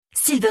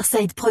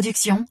Silverside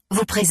Productions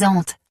vous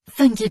présente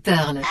Funky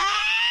Pearl.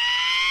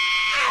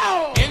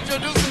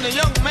 Introducing the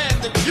young man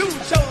that you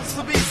chose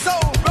to be soul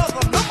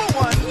brother number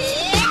one.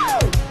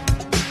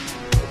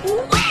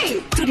 Ouais.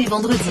 Tous les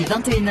vendredis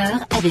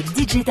 21h avec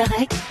DJ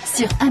Tarek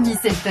sur Amis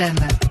FM.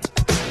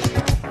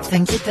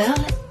 Funky Pearl,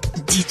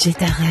 DJ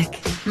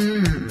Tarek.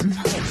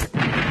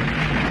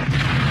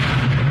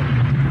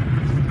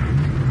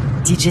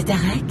 DJ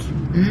Tarek,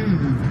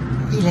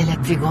 il a la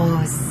plus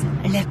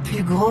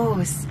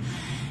grosse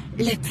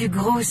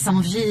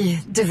envie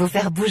de vous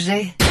faire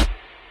bouger.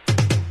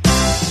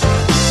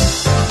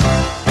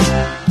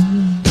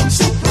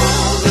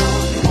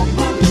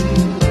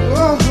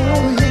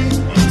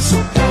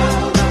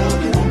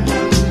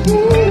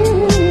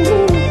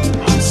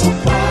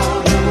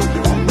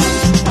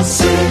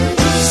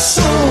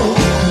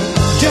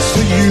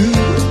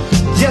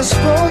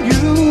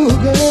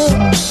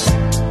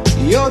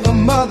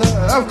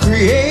 Of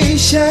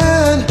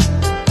creation.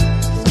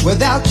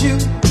 Without you,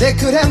 there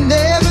could have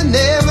never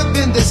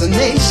been this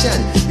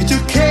nation. You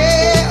took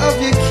care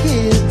of your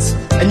kids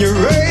and you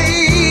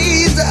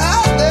raised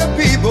other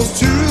people's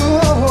too.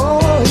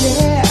 Oh,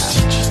 yeah.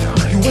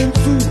 You went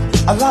through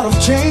a lot of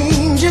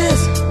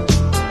changes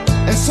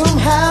and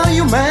somehow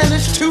you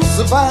managed to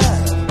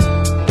survive.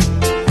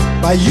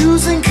 By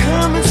using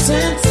common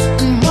sense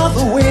and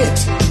mother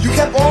wit, you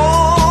kept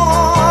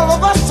all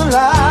of us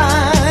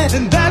alive.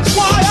 And that's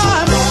why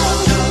I'm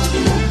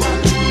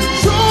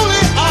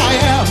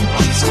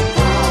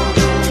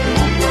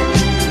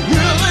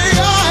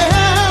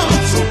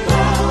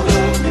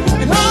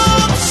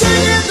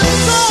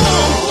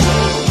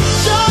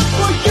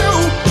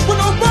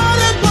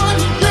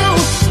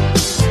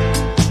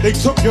they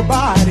took your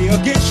body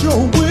against your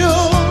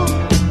will.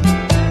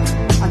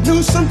 I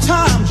knew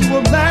sometimes you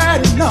were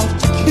mad enough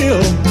to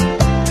kill,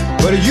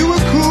 but you were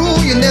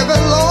cool, you never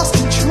lost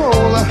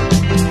control.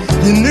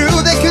 You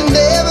knew they could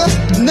never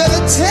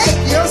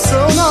take your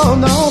soul.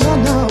 No.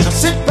 Now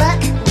sit back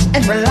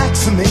and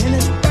relax a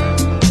minute,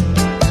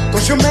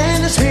 'cause your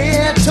man is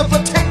here to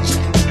protect you.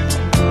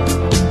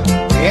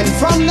 And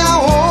from now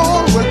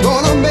on, we're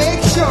gonna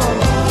make sure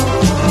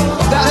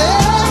that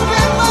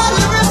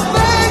everybody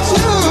respects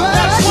you.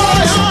 That's why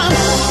I'm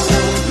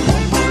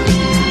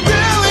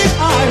really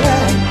I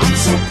am. I'm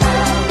so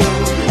proud of you.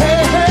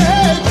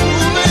 Hey,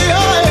 truly I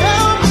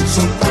am. I'm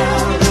so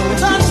proud of you.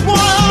 That's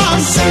why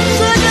I'm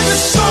singing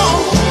this song.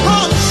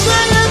 I'm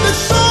singing this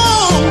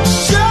song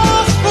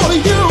just for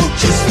you.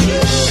 Just for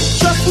you.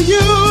 Just for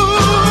you.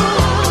 I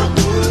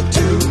would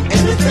do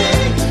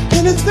anything.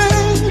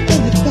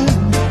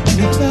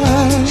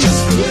 Just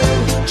for you.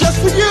 Just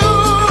for you. I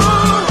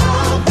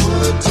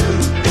would do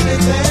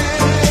anything.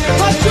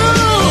 I'd do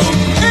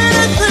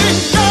anything,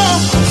 girl.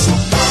 I'm so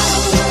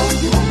proud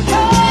of you.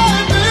 Hey,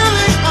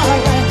 really I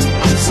am.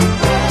 I'm so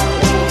proud of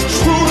you.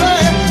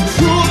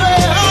 Truly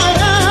I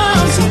am.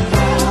 I'm so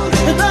proud of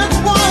you. And that's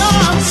why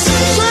I'm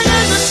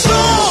singing this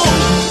song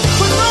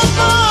for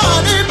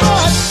nobody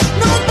but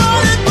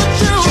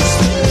you.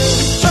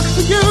 Just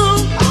for you.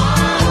 I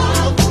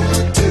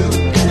would do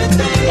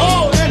anything.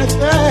 Oh,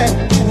 anything.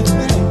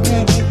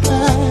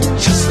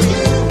 Just for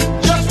you.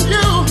 Just for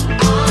you.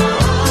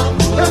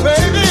 Hey,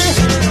 baby.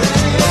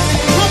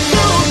 I'll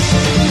do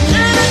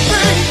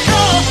anything,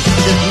 girl.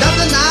 There's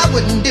nothing I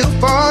wouldn't do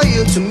for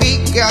you. To me,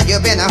 girl,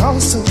 you've been oh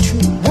so true.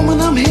 Woman,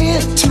 I'm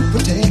here to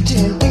protect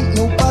you. Ain't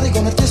nobody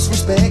gonna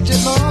disrespect you,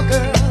 no,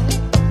 girl.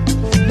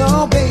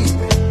 No, baby.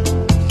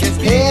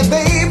 Hey,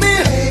 baby.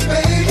 Hey,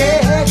 baby.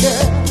 Hey,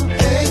 girl.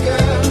 Hey,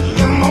 girl.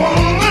 You're my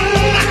woman.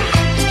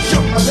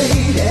 You're my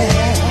lady.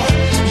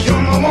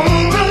 You're my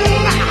woman.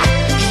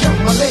 You're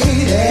my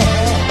lady.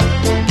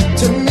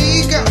 To me,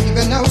 girl, you've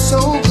been oh so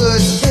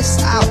good. Yes,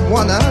 I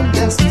wanna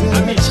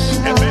understand.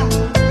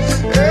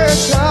 Girl,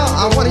 I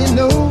want you to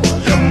know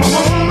you're my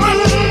woman.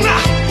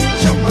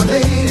 You're my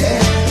lady.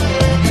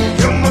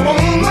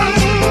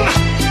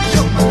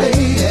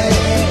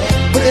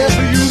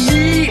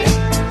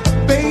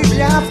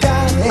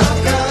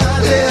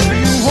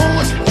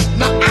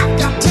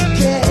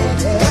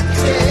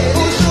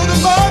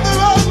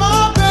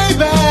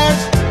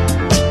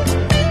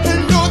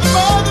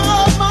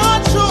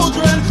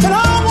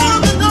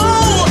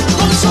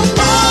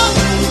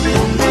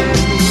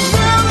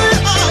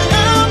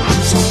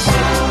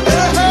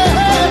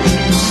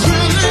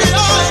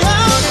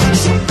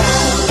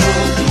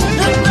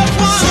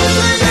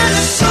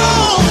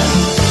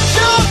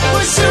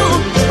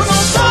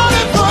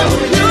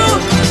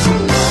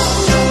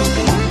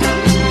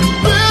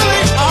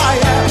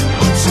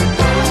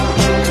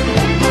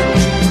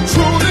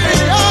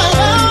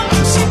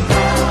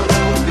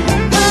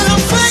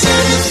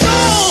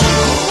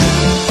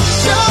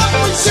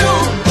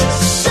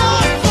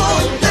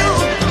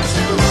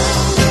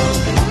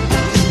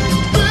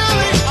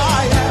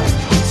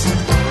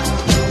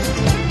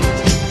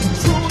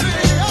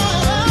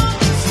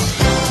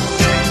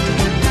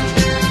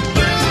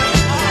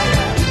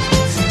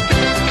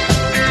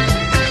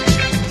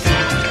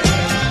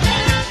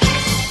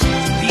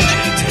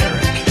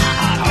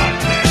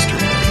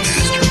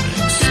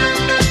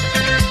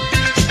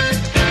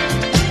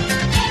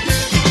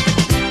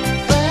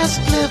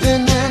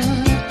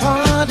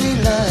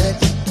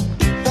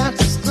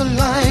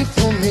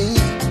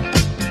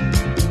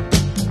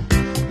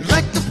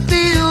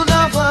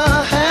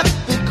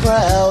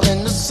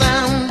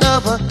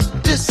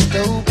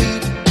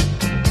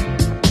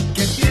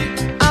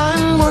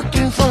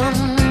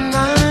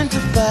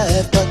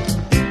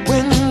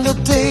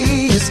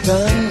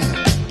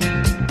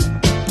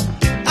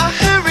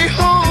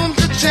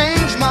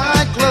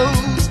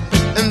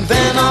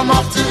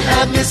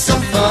 have me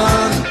some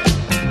fun.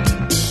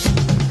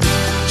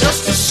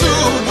 Just as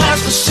soon as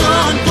the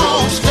sun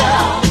goes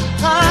down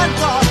and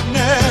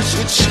darkness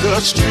hits the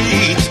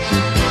street,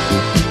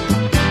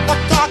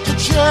 like Dr.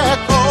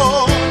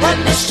 Jekyll and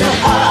Mr.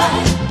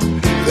 Hyde,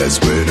 that's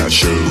when I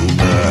show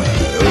my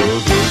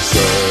ugly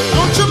side.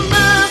 Don't you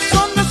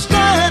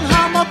misunderstand,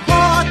 I'm a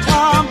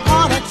part-time,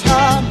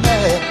 part-time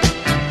man.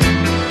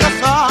 Yes,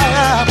 I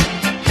am.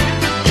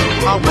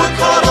 I work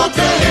hard all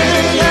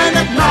day and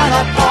at night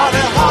I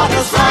party hard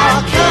as I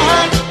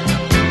can.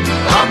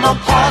 I'm a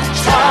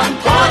part-time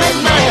party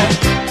man.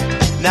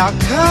 Now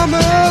come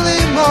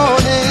early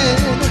morning,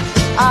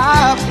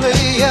 I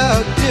play a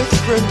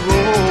different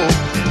role.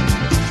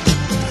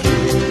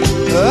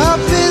 A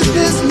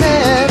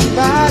businessman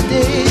by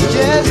day,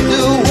 just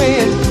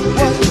doing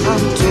what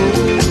I'm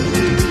told.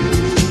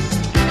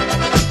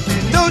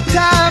 No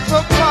time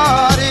for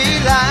party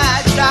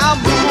lights, I'm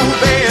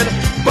moving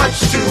much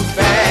too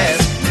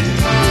fast.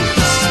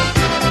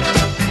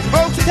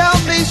 Folks tell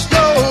me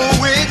slow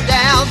it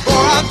down,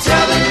 boy, I'm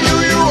telling you,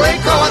 you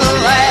ain't gonna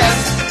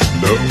last.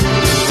 No.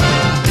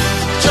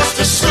 Just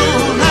as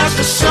soon as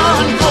the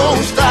sun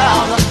goes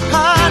down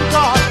and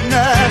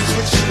darkness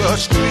hits the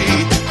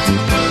street,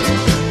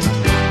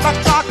 like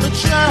Dr.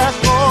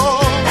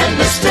 Jekyll and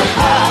Mr.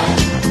 Hyde,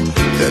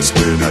 that's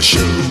when I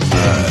show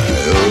my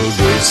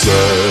ugly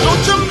side.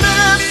 Don't you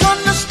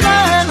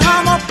misunderstand,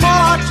 I'm a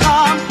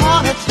part-time,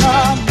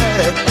 part-time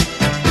man.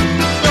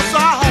 Yes, I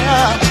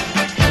am.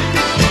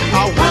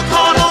 I work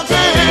hard all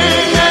day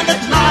and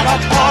at night I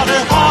party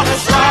hard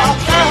as I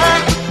can.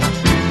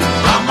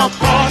 I'm a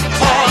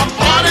part-time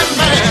party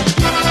man.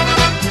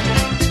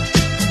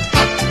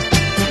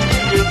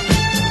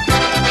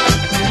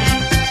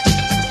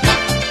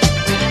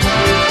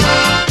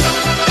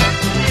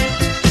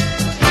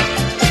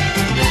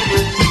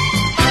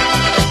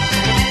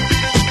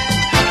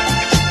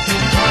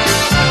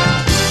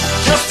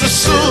 Just as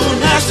soon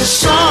as the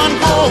sun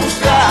goes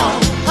down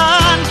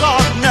and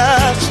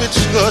darkness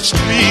hits the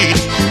street,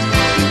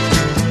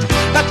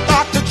 that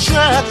Dr.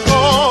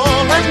 Jekyll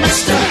and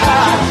Mr.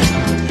 Hyde,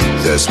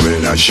 that's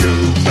when I show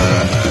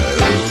my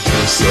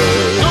ugly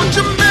side. Don't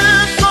you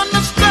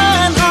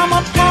misunderstand, I'm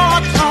a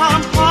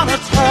part-time,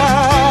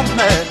 part-time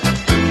man.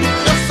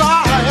 Yes, I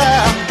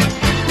am.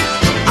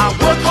 I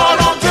work hard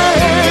all day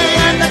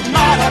and at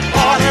night I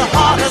party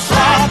hard as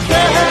I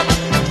can.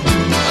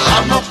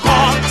 I'm a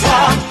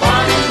part-time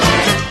party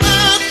man.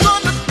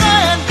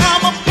 Misunderstand,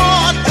 I'm a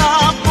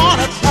part-time,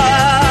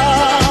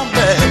 part-time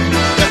man.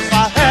 Yes,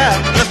 I am.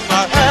 Yes,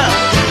 I am.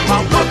 I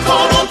work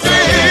hard all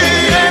day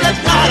and at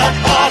night I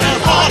party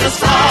hard as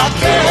I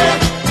can.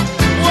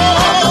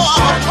 Whoa,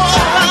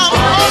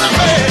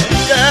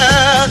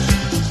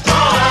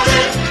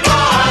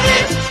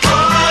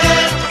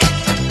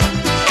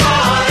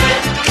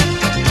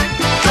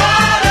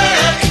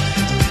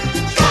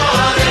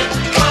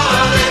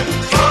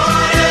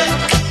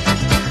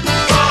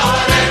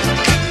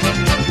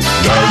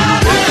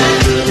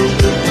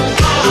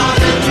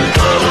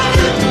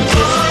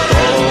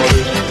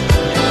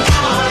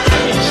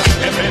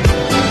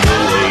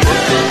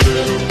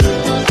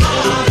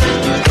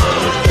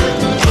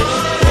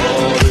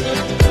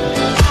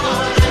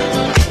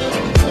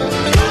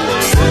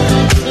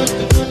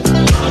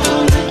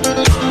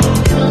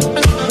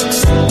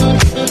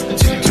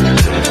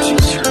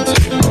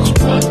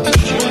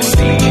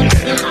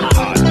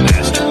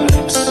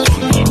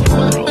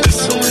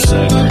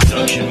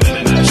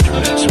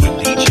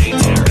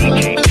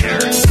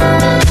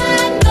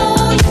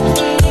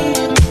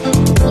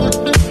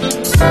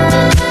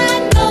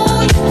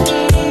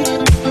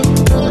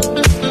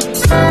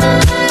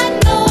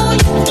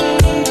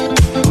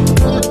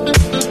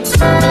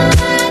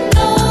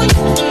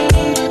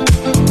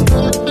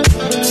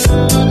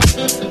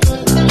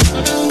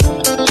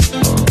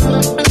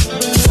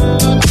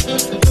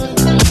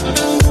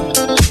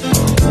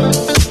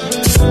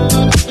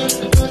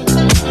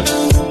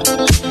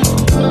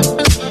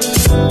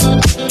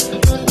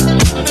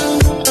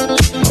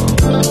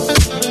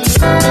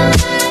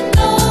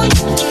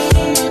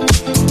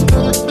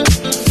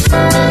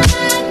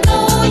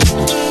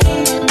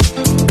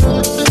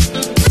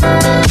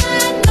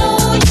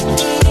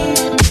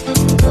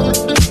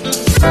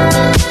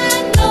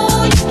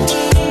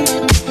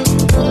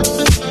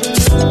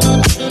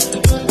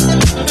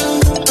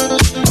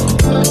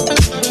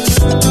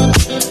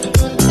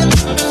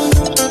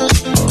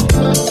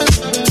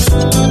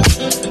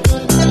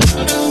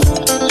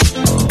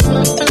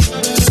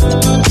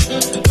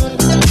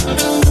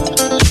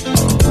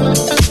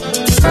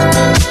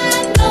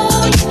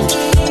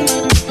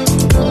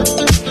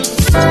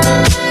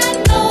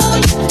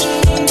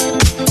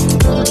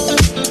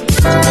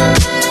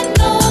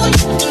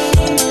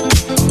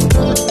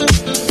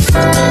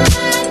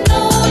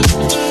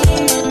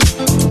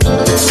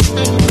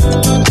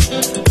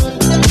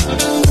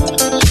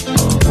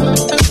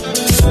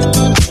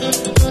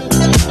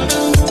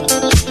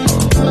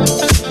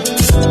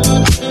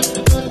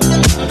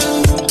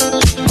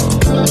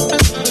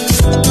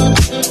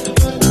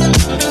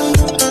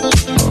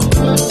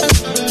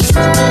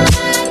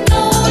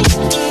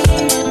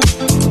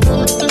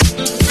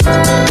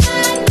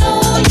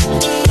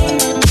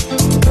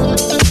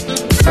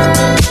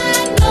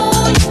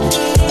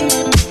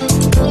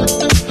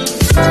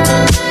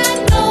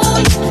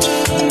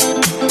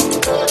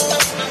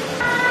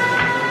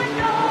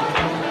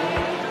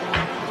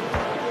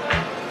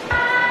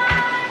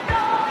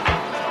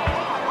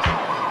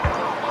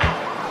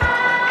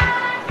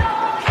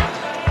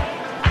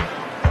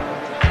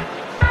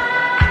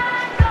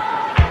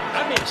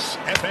 Mix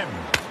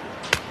FM.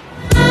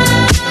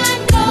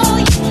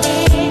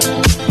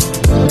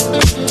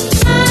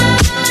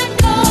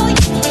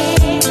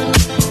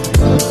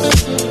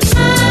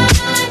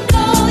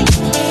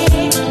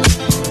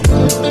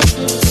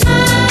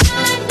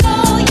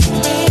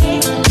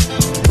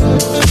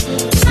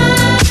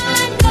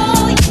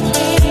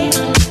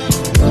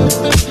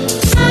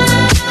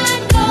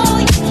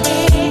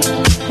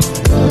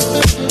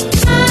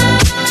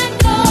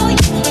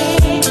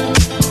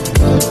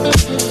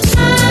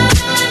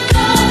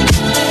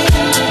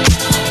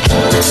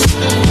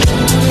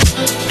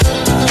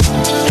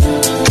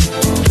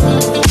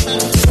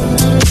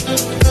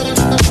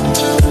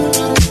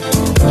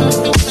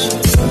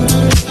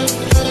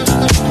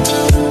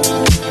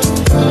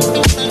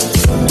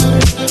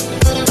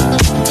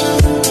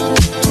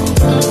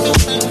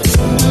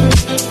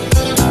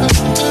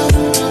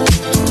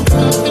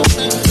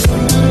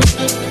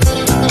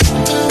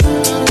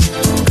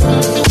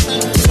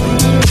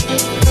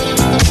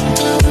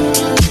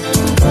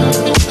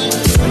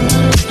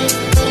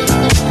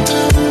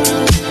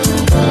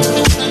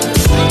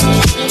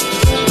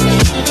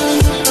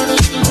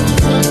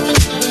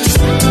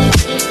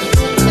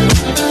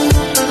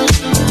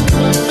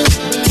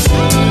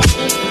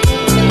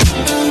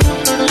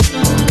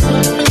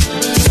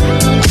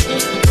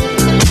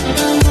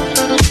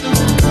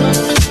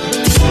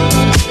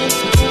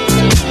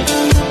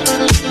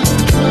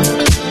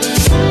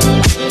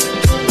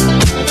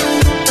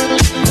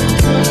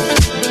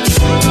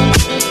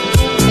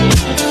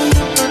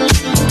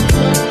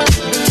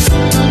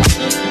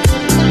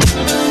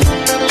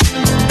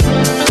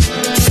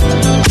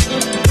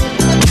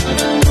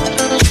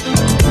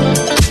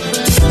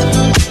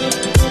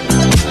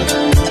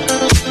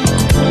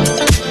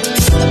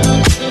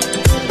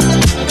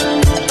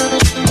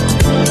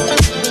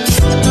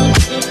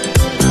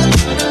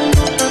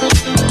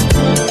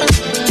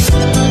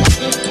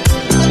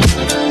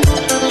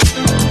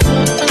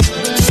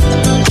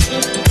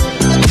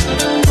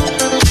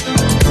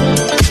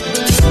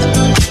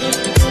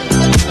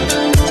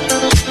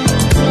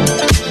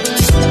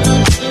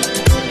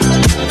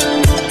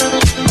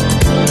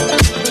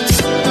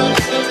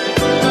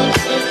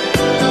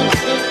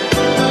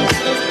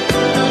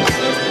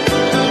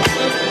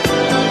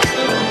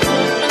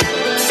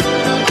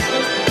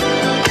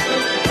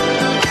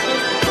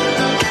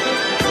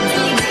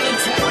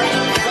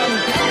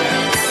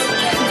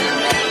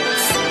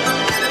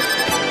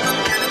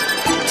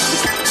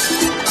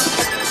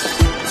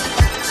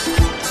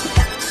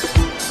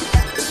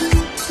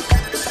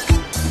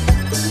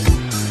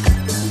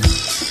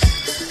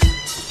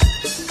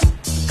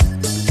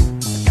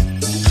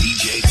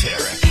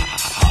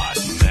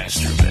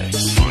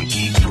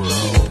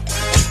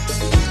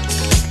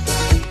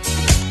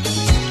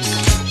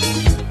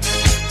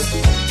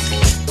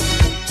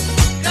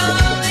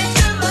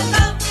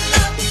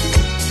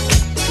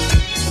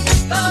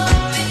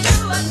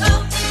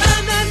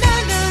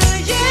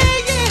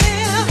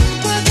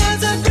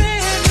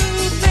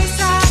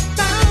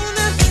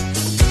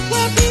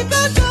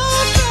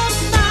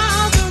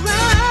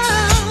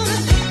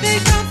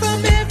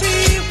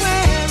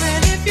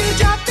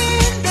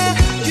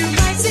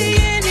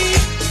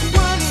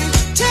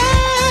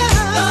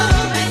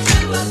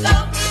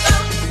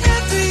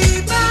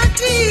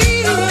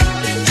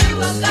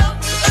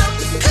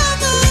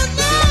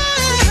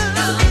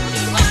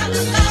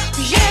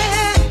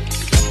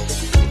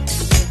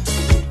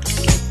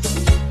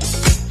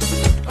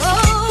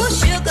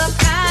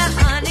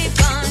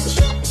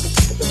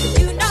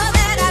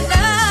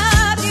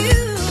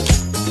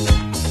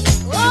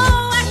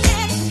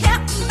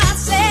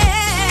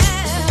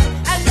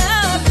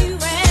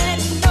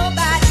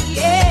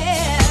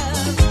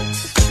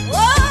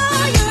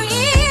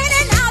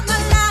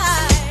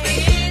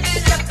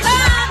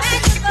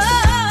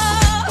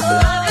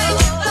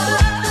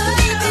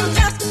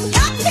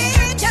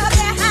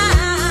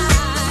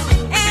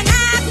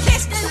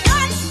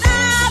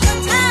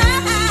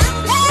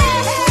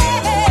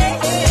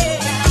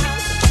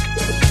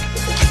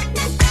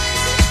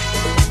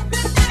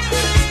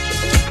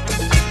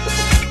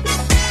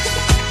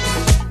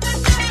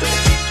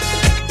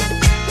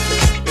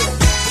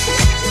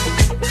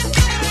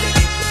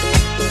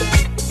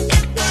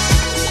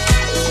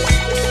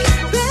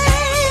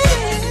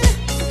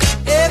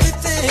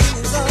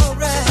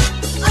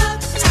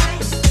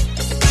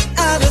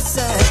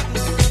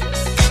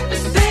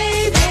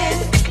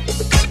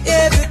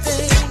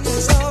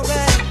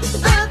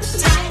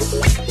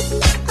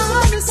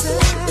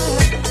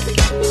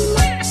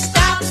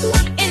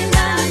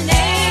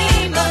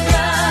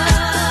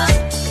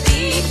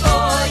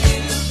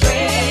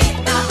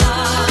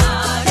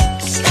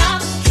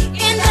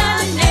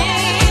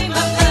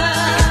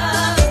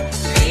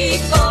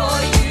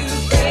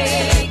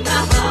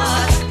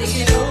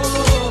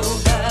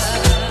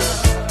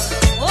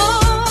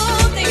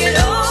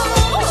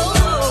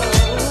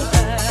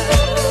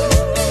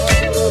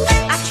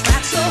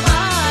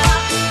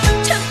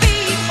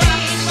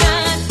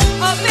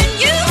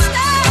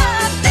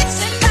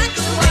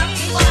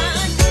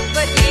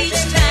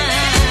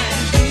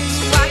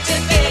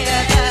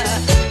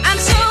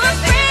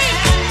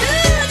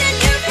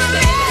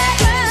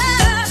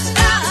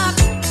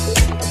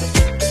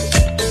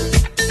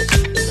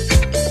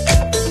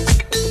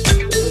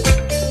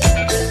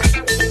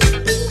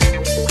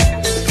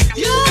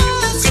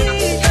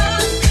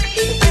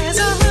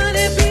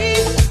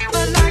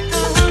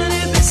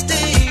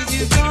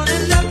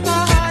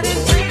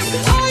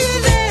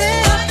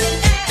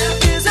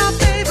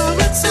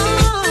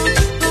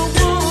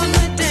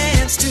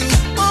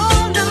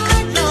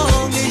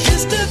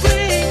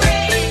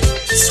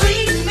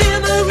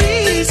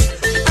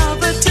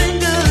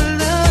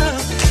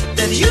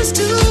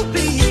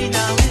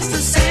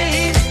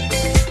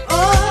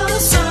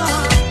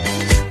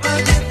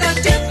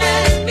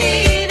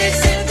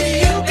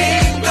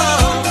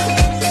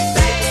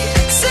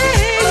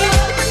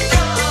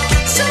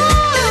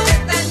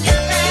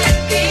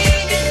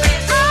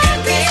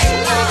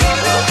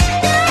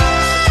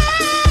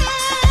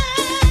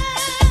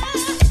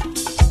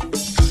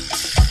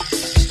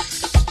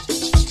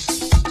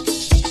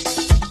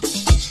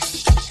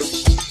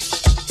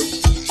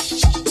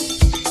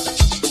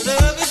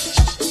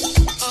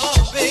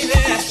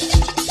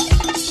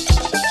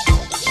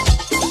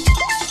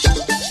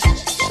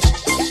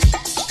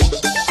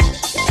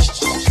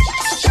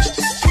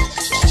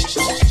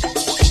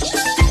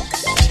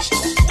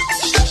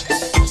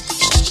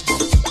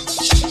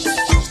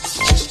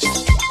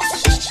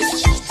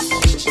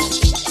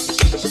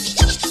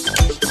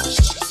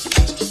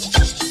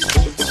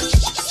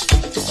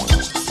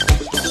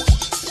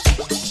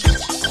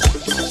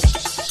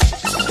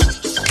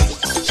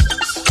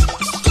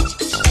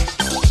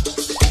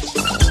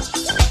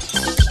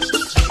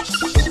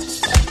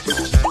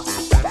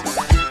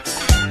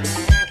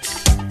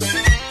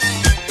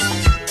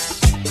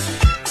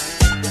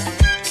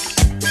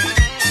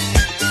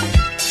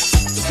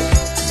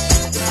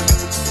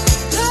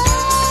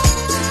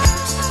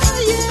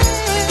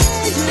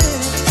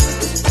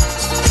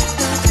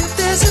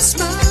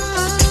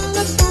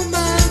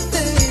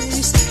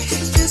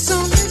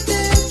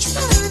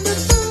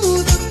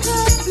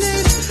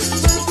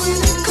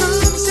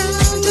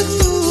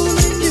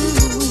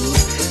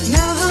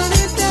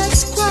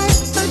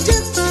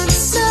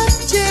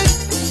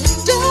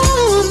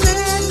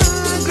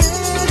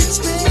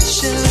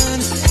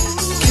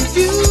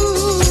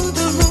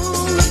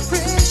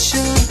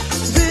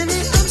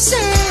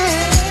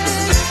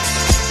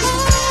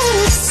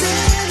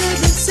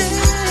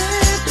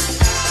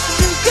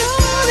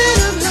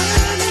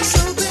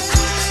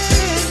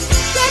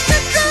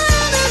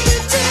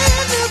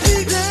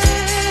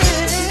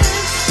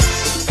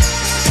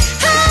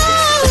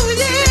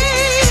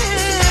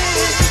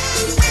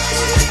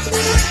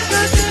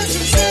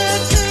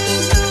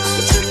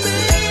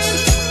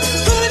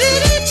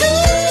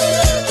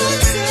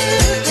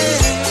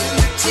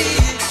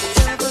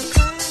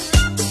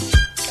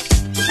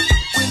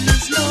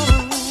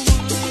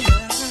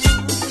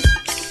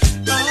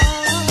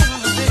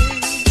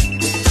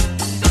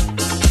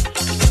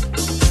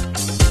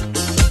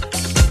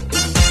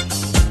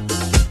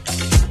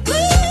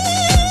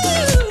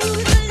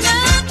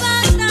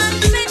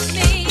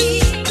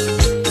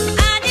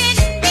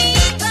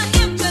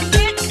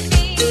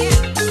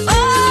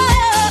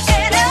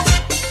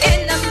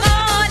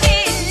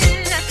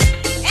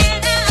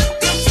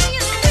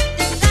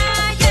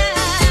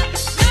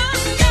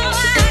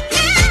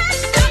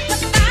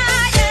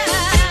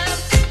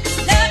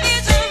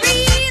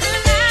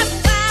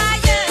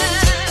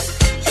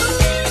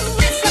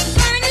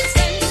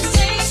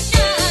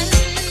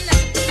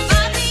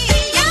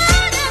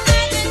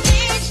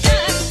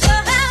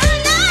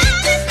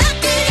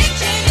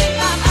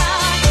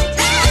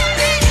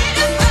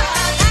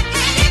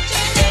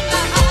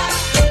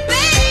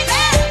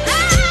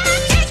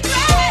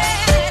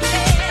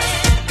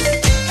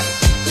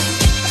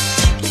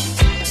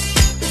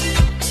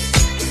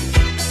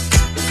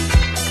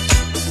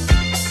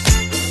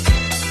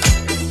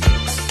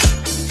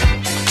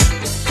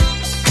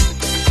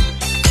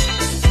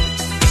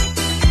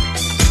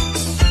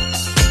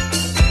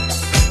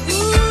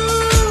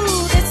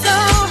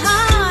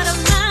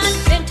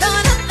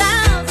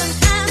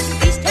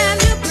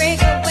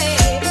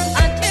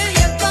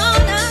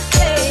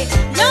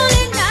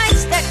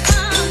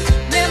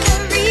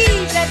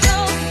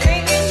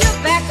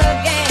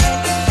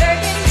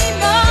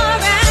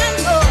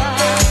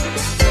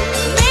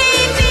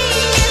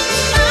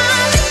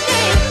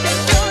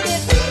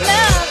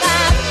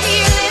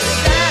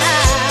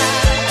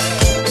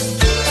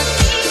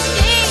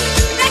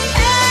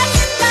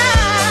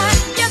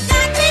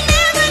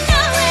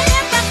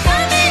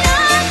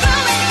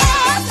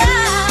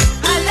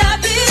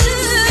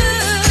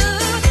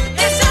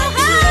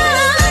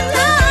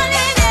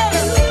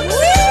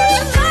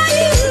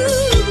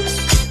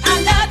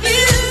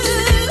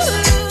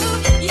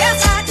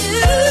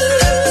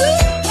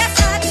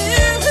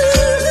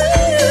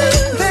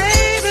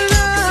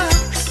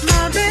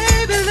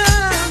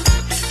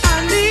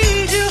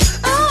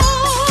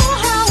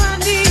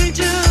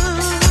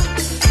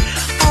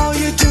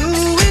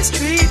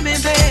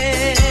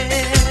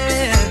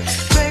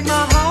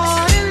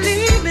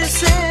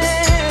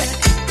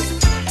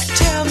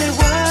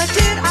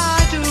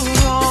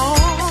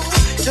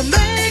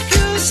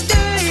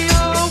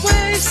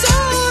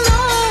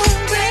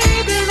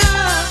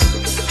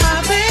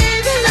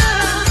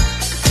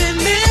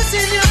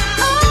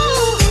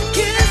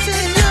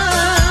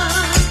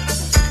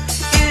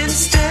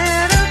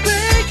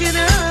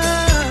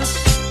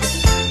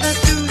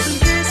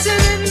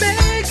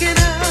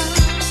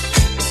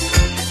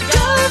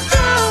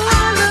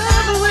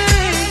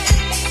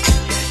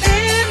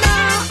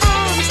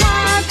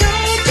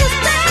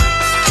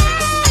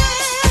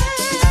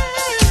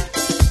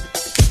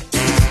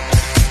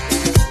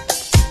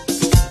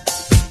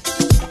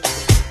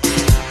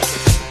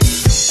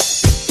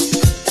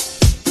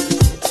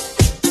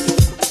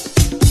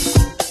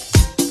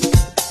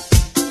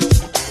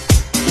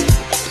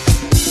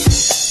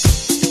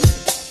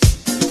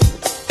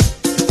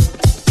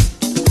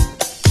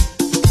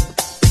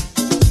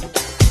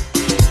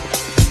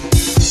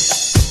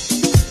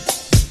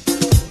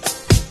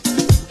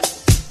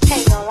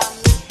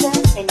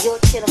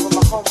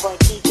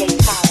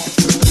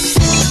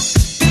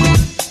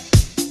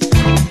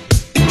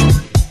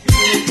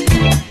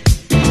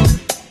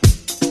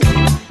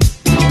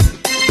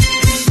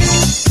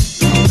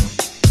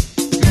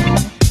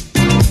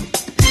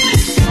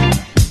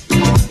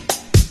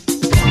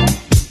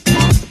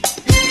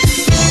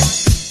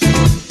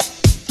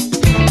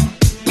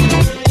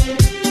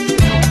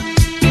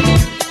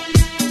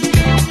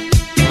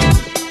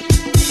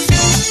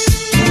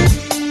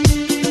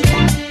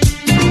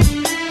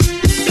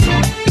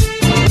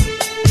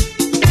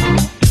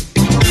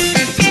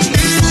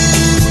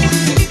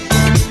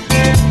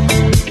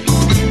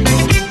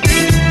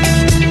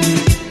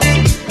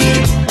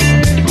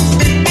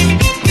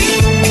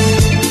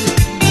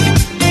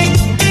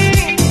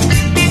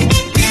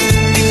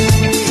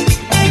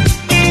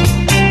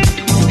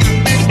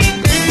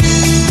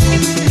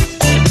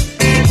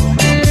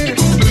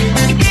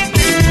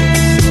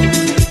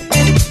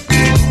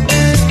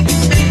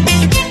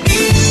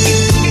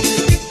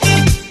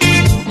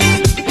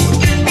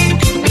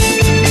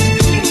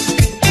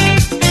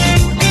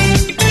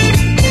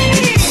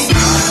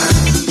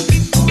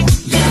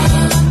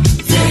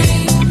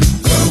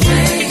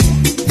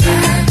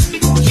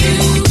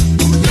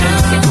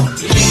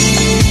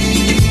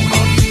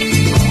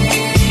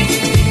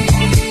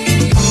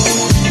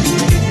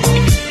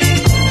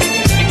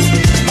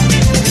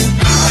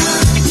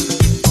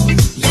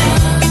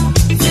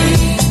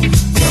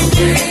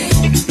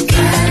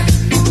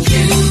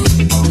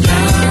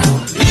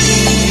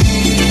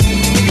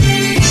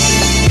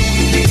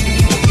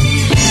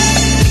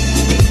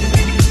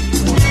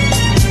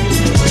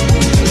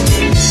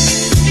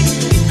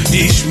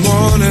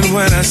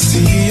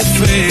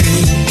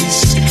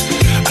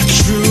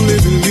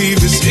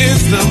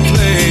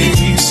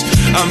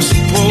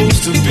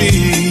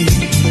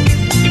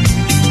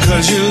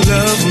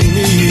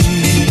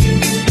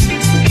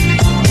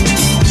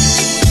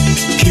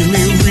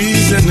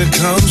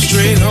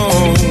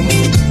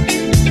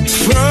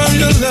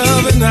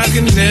 I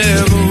can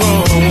never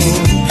roam,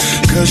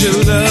 'cause you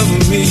love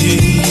me.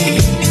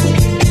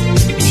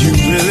 You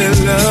really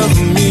love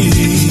me.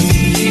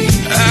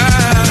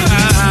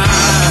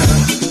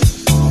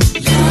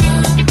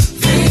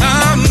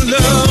 I'm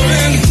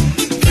loving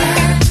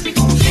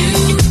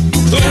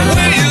the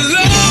way you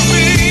love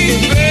me,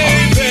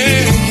 baby.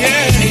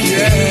 Yeah,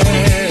 yeah.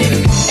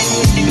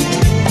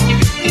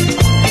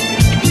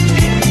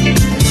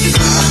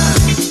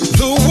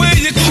 The way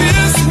you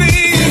kiss me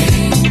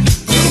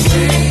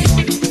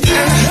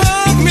and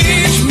hug me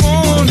each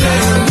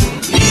morning.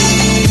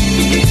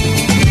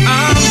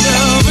 I'm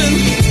loving,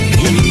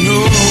 you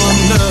know I'm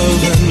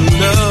loving,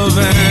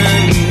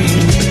 loving.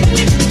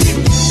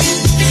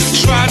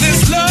 Try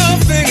this love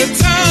thing a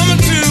time or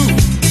two.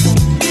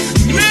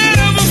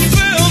 Never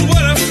felt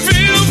what I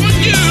feel for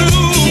you.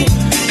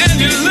 And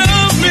you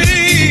love me.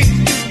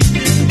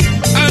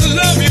 I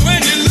love you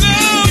and you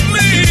love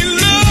me,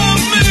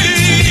 love me.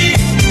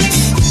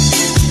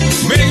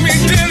 Make me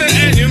dinner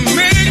and you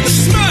make me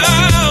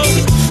smile.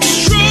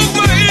 Stroke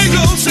my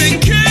ego, take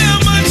care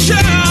of my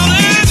child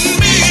and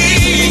me.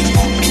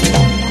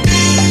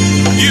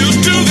 You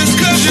do this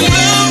 'cause you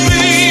love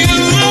me,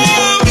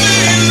 love me,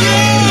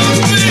 love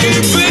me,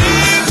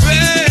 baby.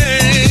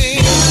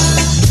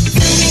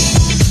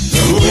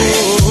 Oh,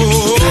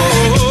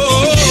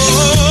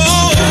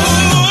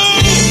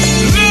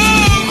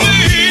 love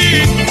me,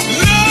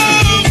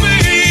 love me,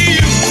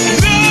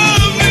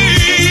 love me,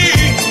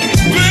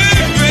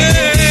 baby.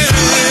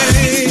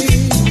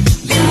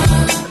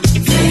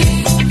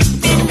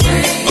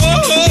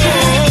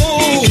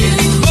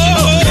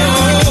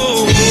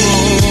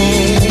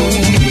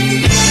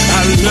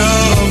 I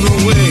love the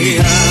way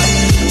I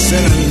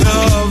said I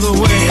love the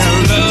way I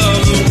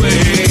love the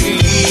way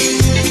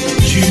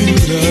you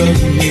love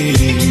me.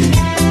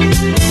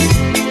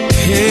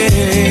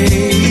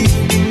 Hey,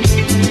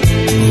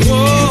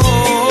 whoa,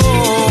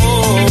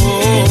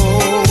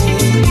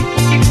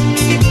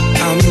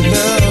 I'm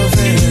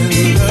loving,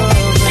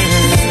 loving.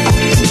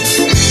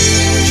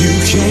 You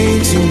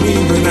came to me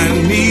when I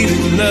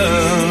needed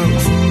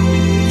love.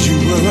 You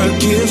were a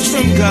gift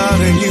from God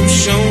and you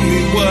showed me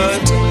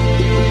what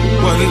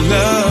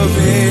love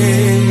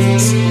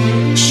is.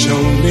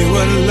 Show me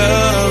what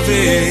love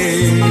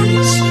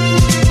is.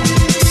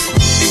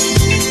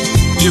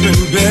 You've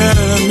been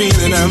better to me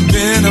than I've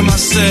been to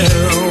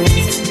myself.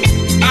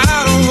 I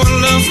don't want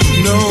love from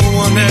no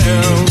one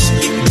else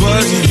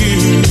but you.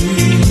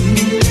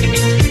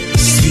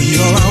 See,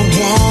 all I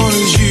want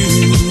is you.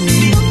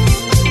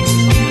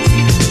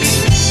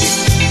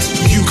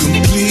 You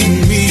complete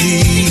me.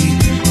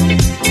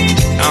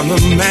 I'm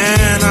the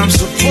man I'm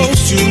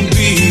supposed to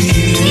be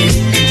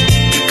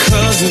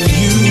because of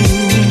you.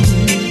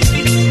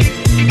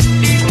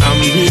 I'm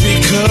here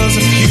because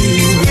of you,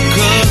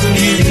 because of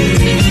you.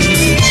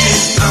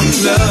 I'm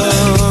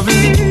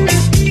loving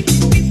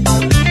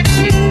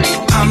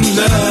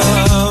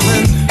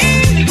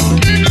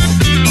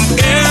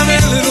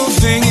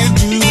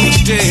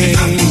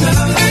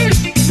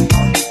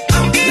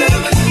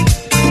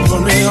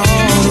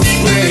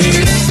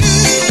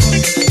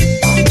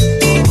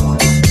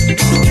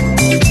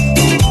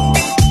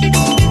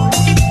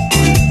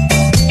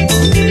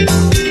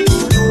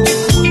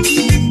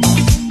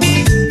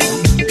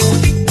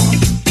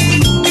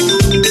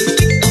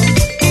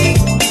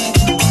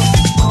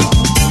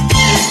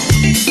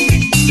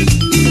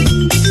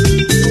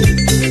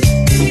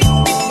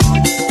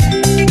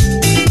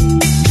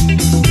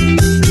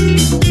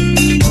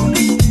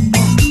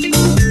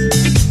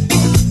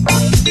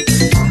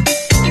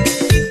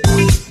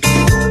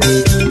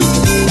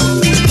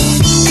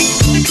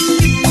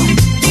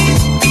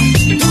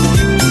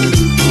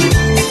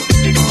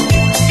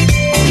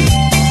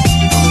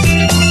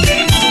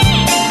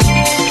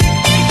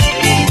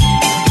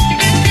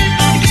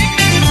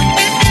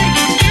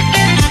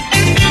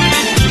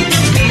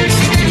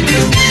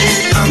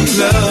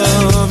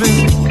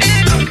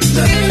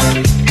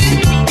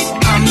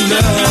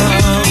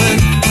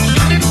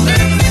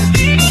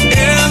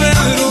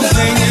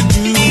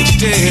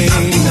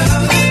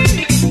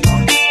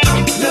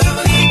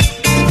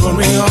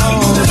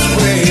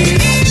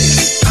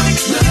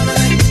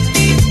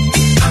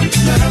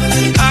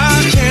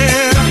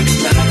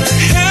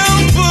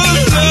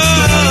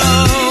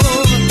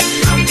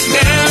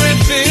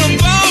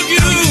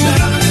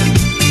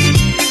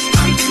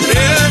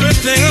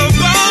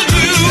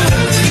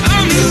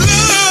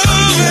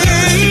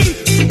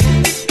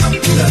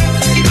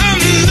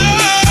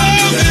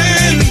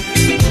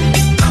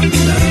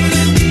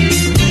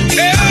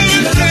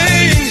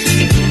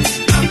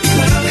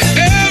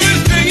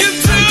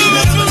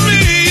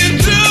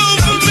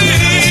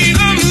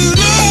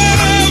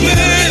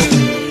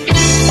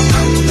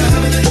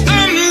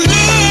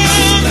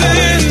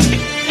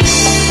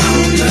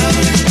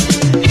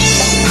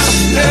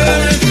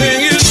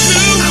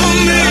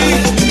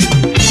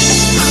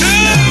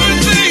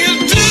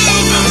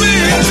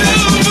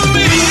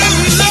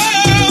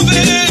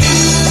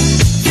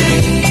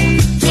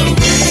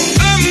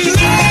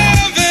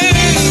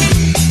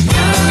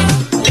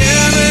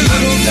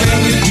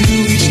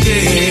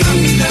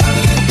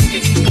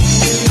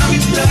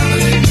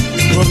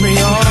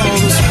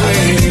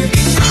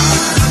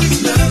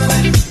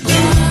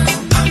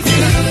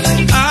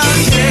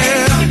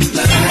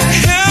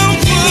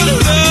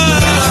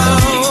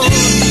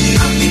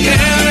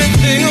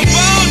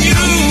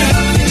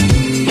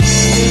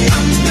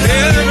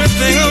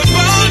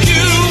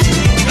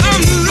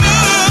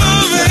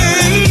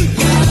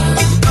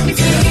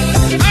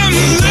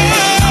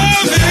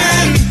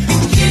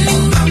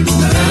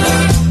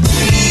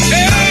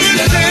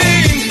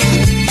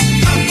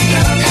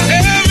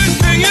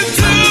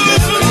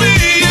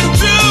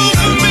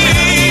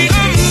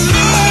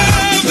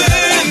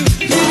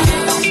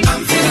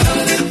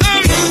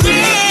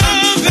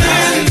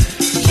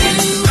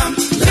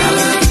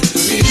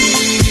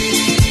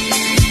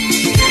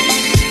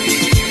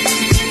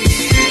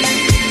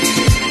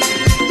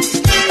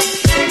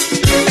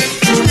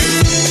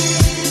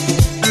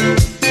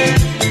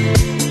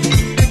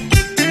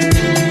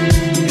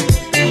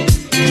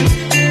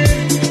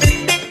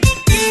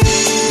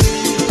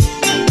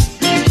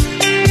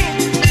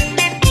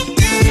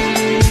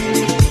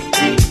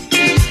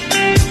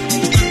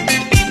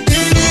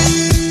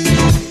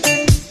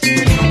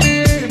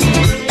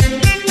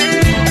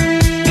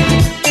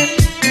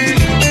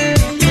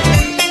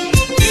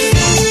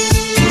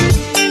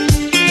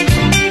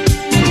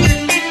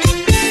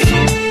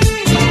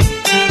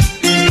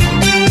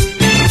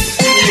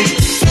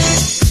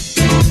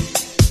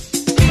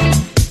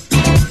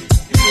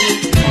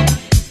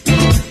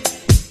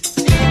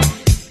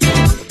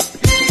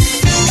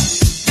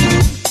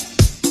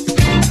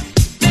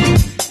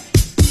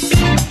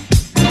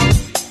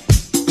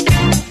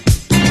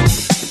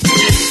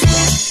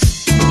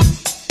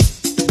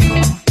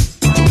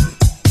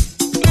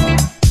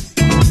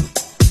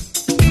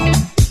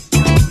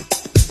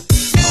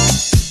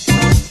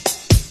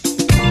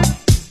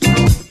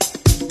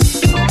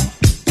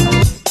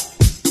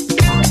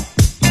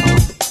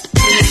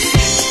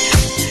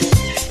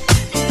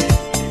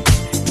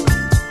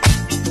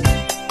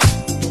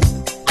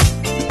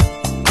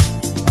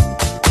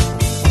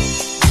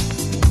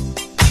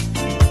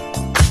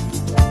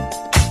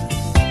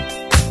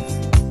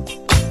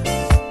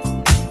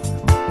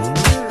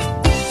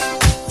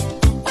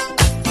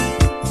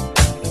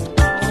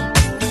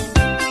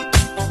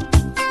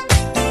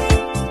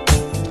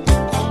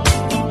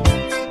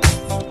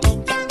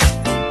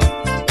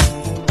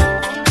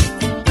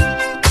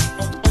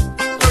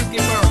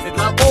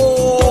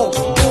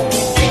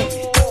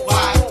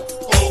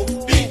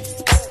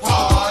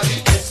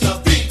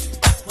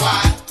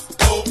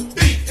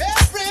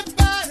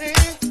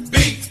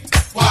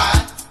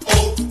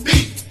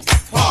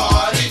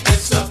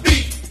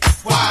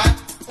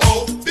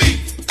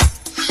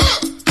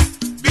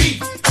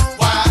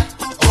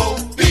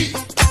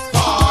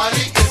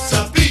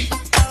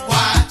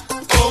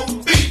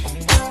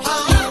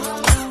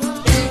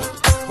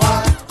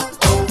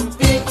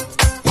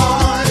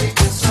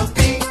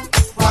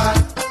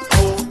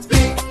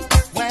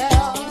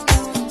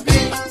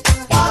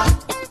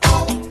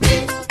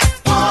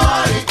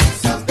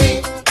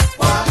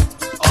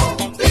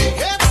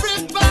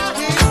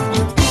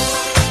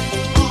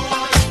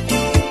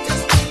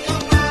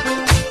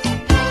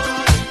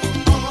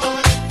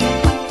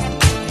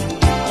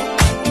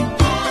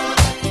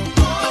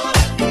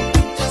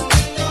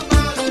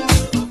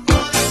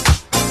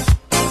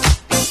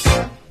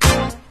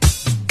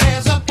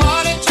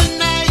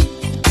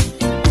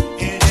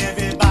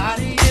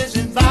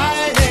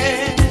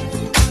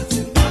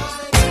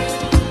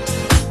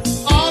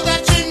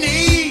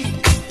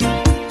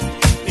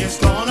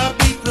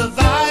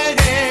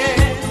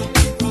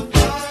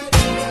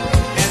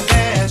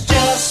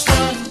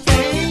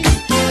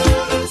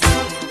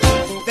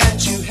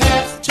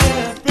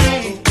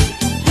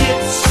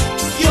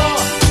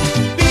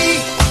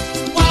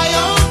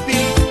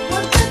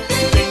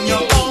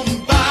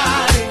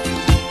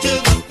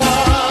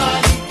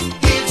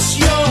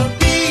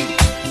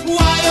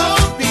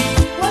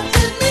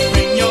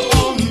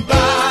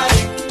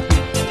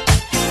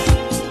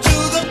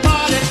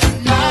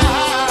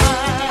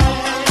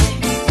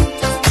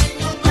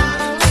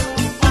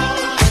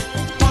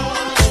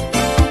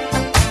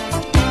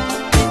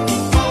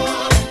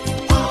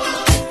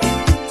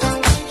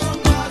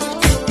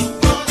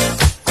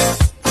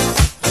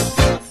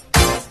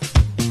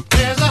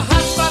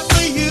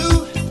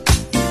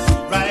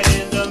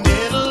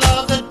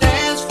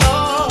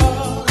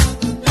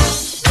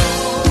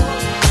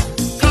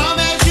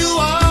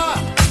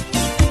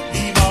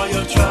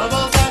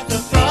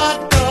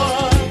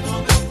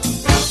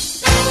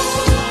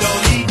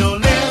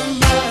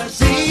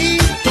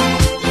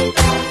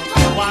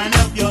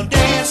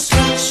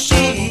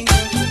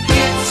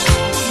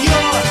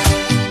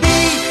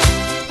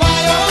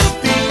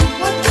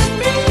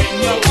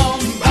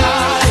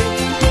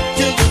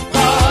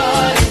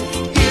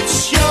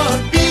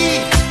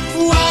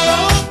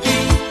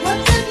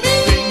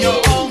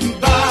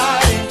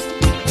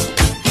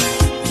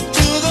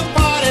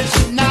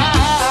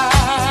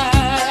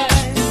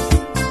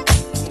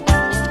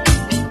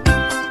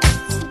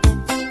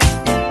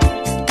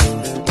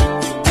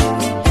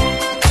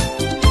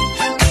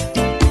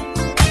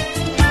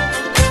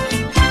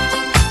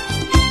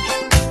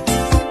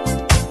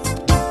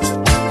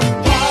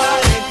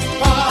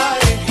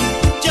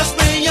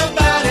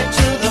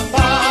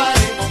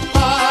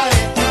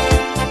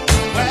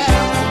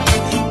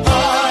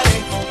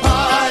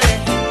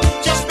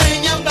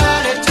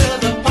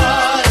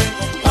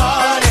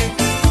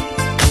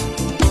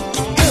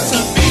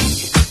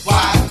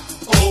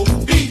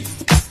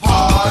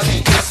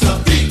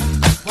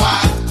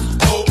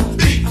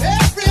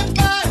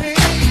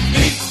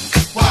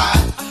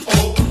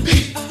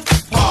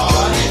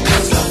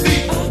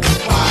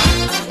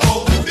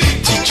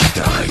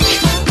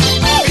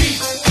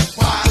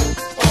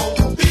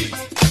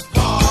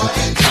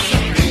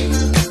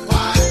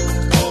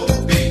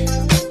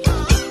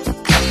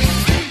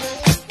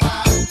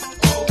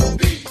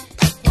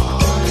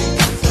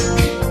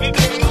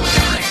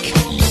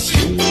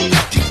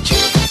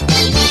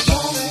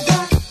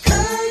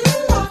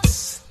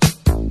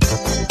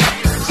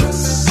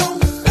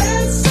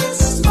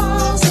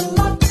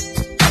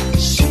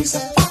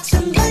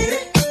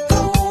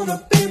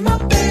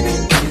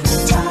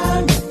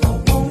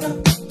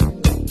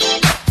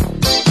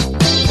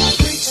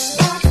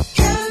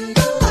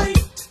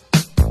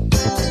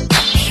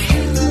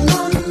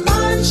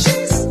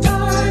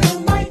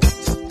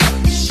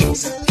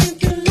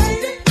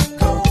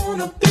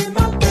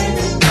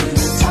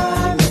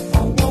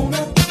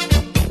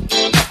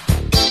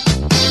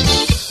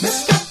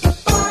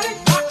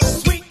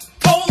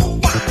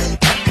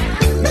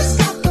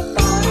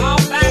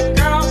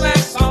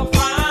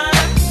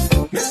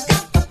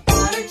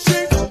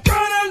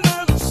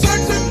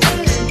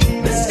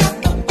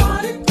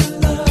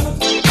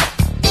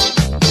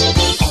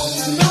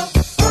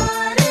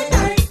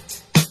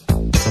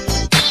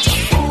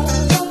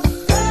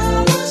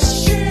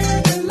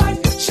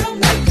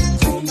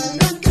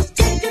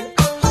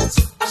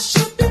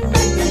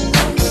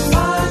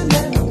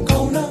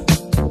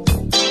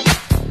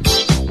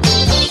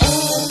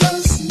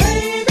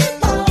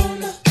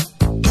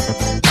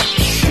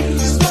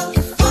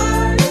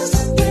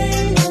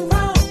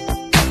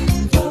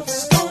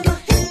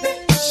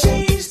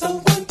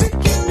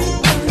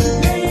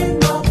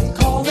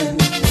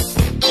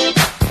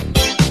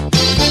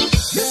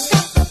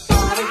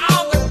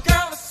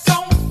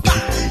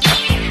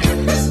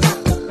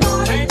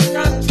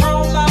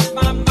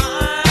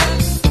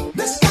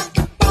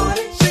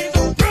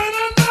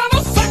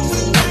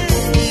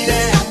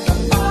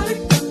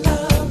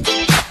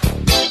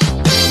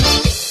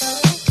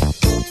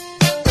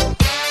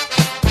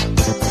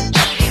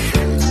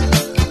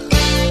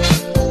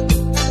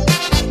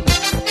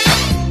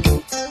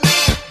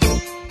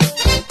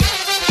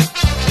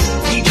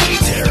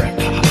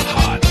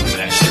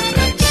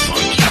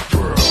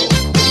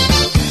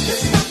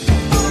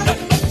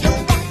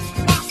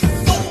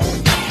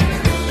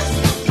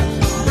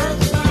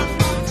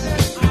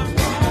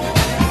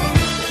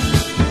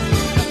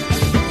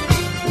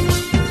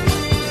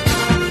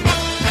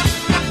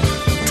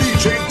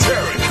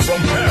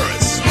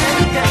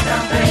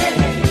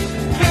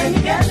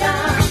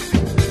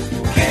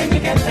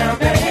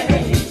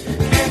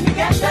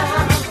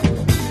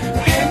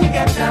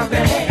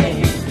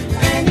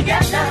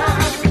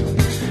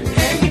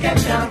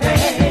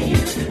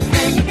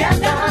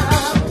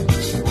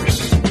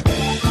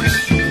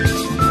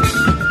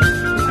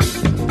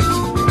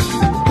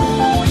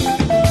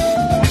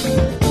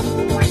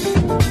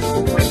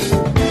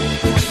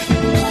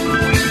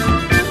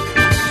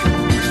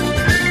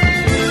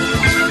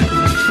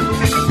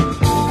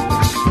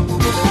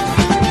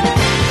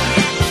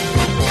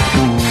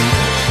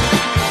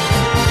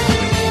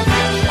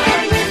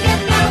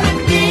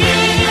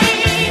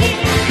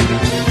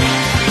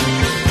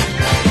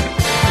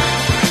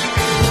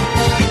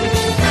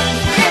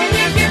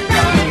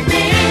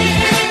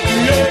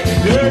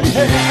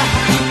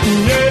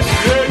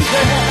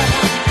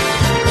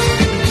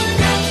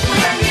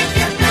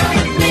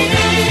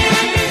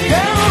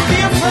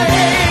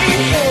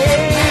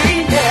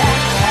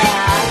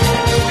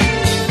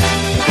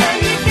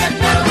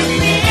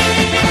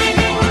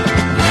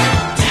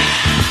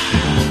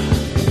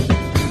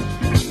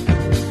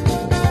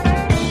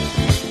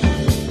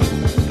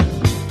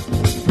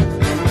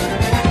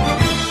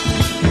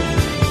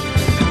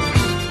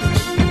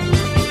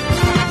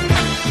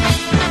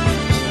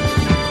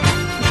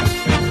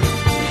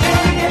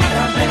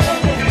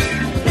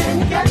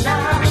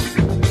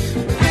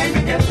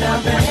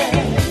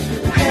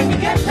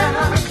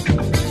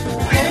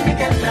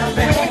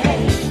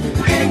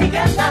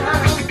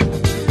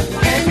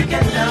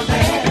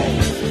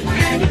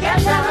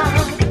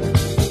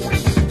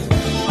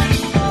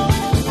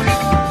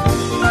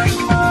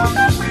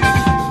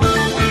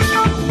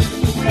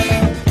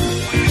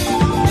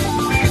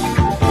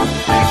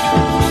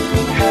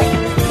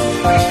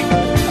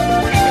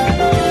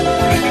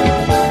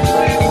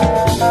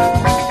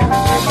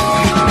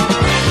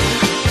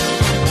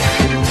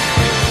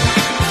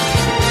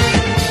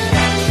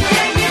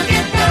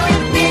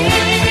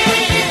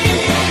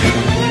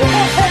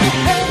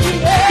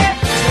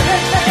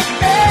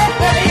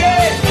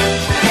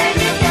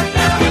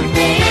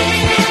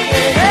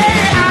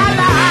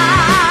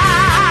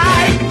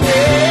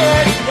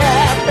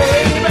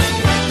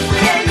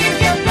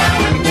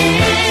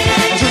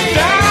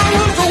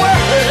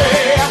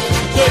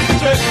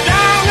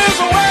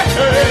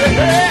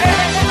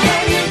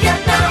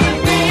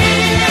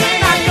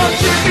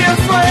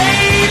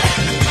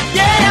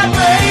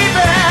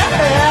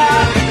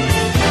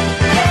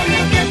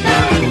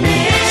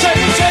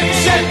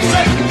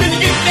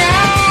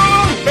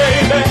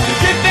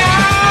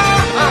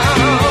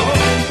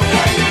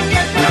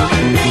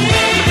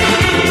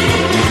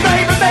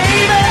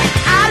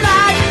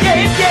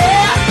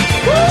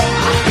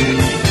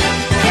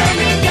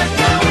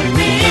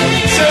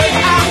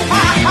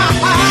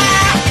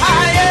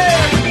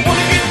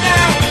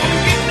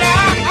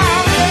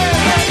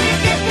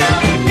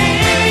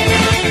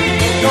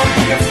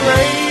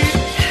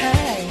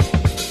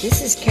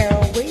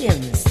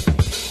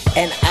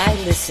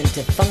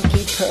listen to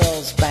Funky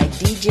Pearls by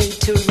DJ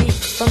Tarek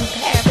from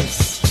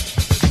Paris.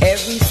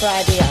 Every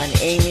Friday on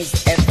Amy's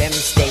FM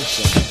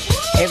station.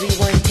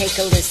 Everyone take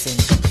a listen.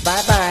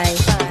 Bye-bye.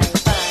 Bye.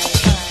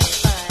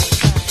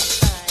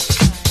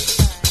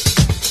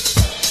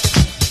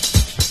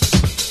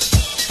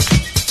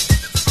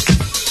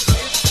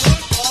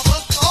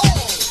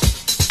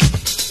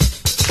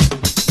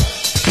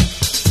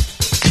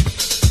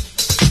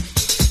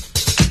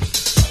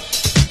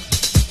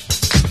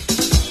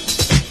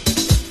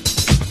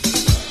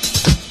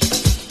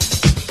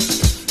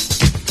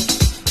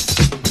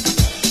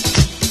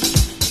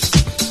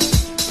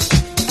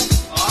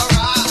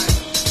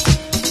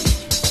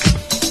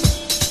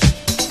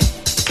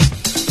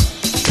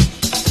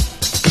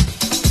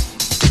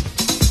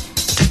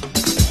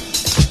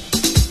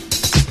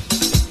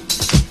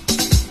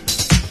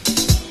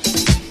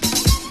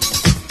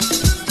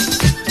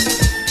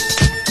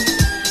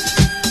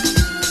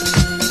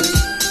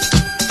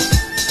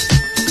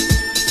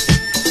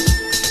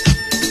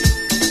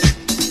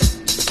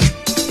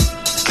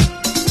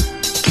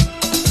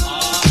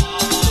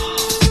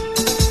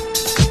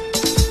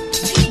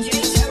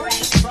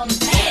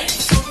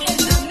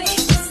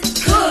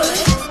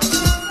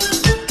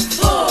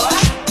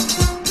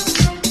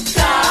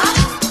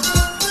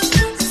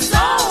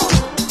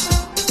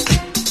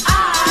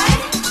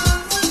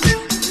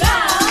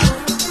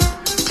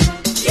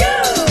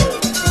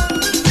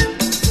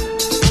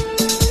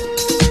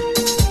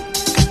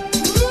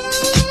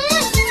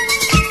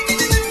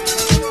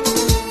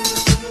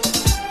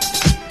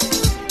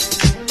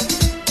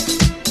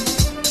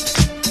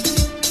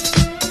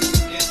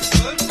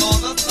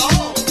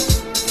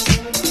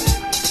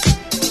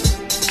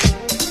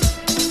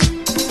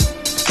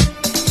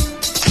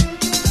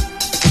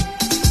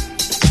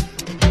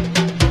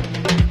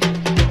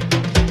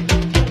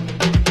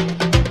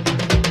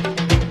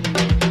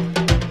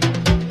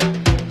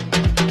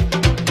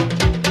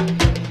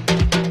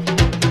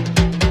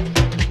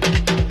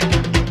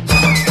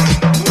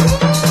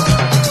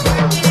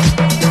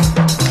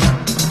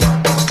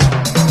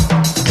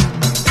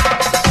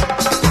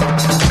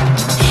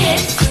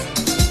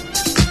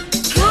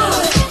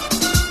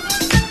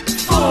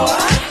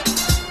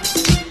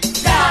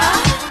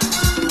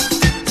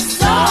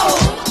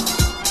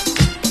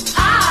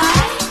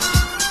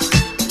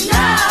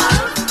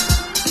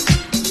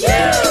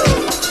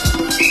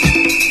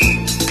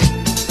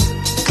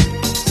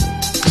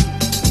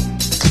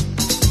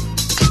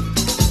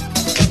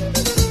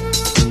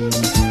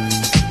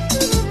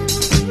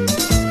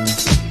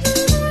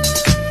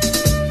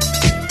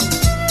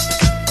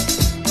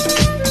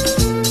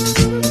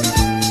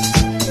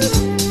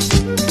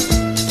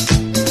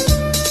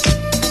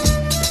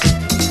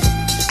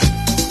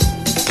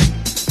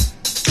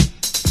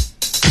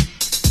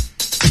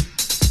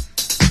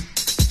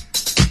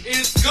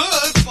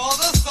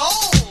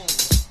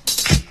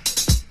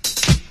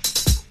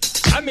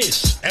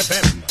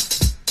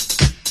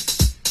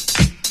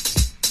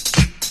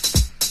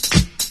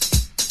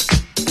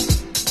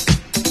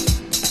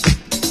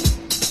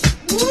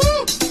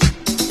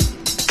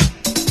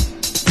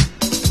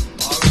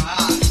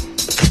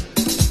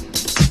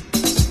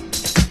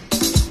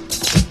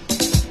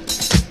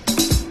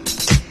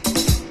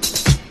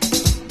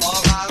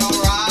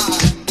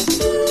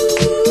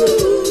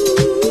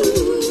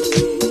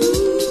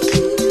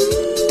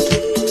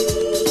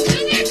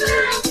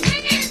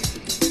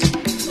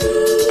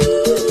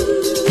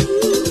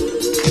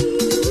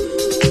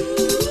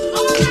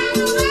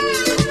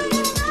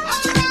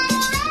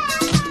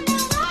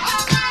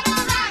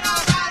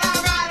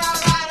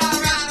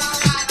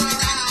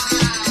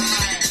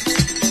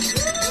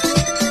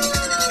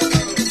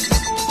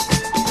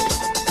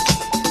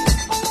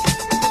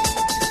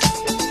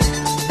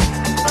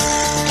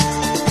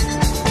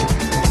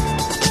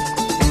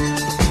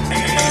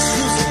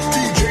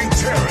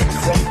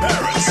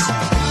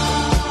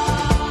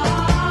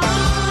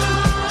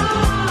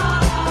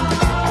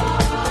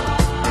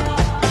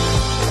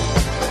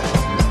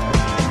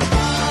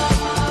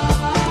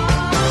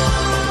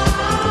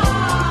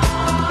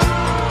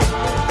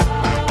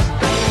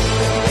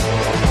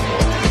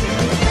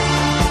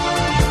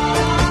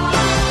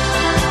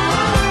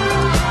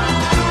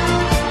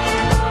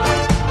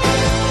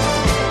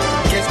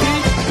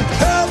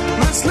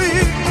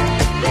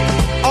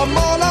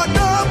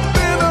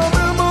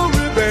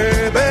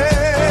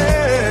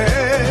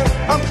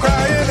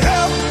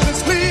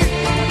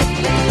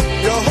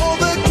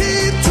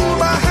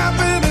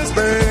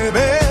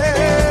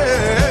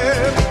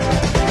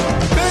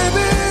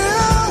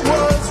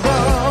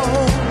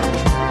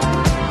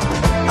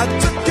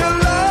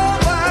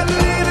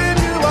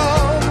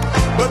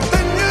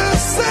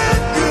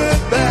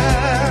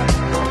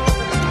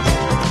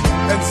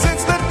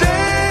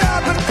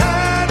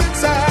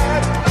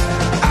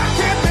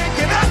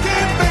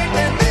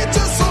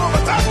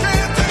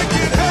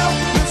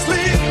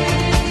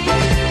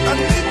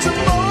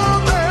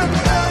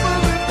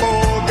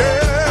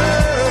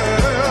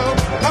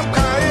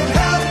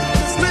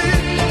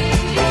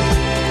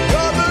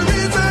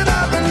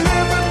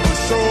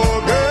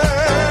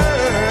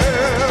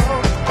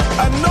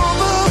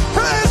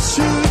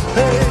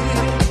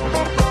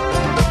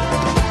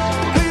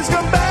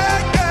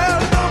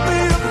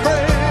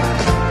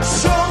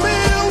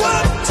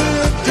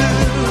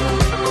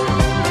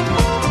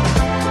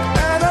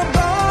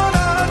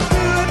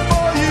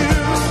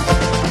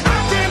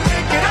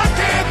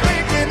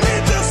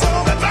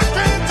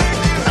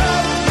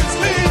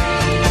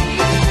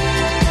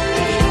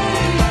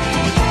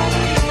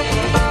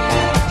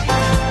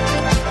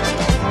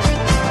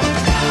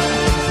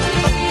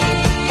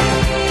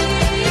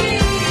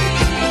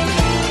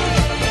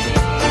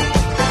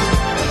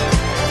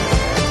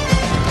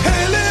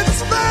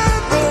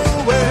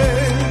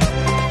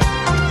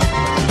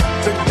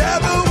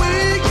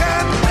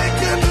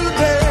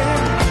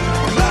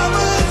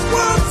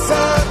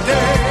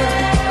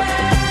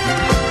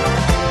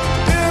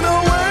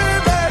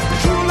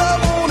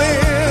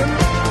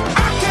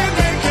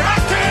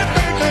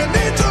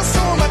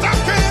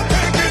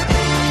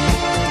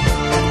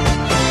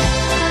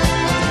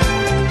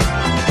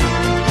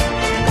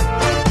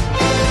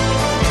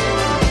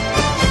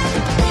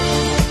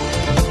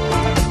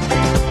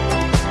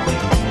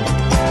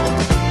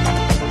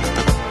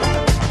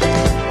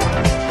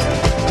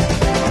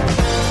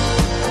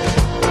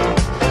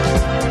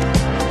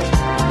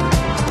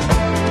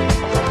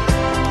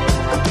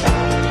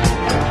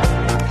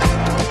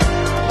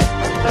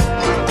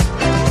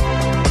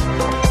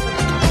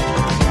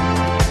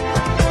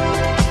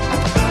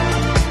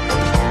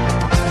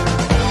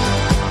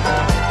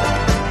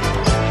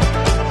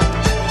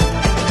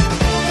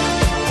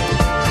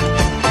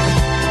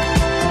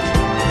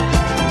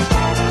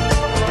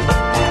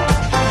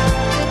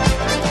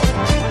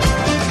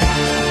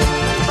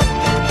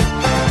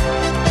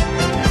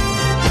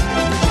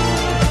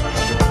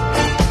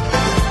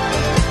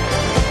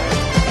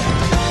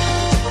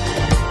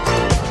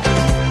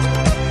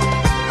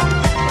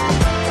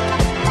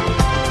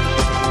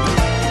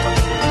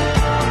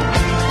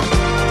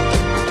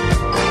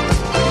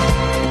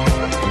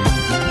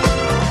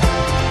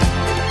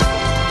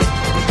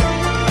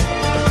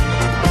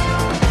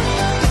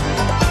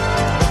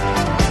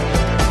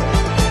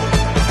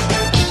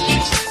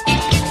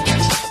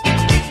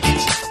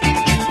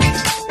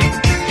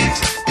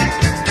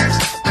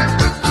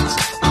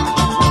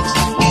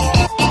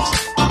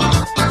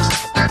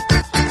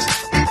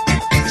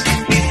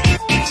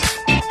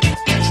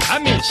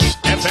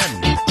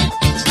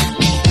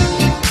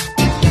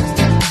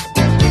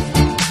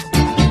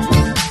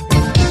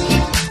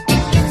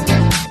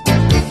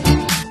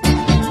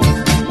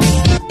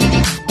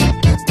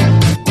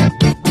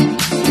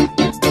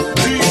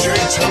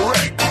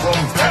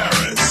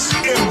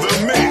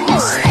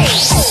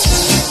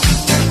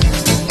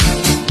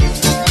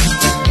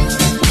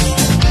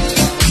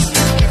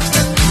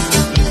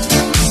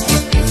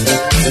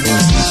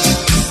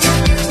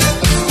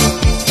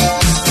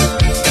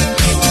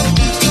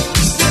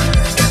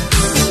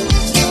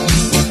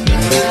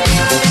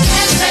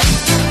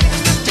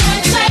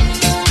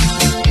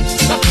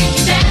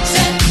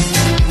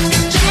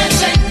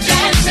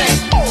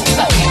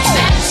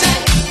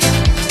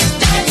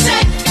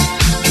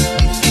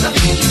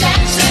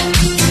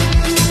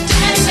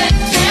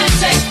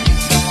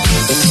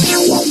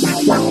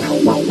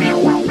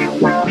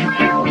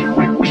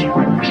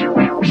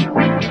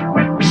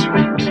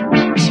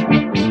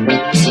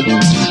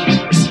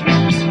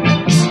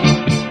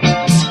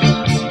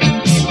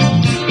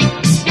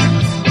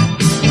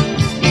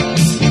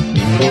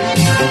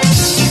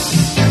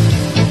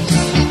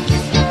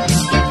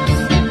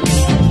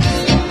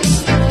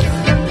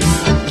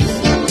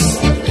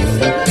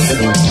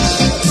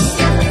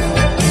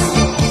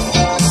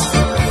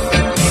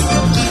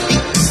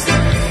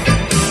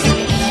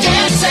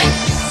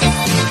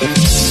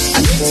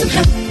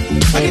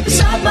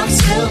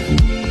 myself.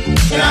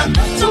 And I've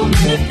got so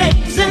many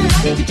things I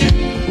like to do.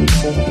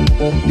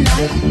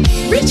 Like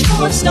reach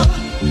for a star,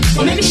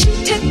 or maybe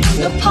shoot it from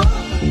the park.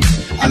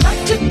 I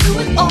like to do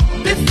it all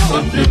before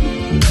I'm through.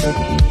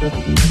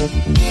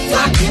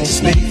 Fly into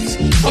space,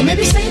 or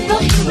maybe save the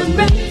human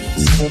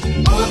race.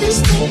 All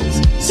these things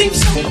seem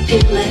so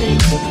appealing,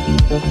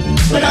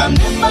 but I'll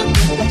never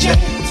get a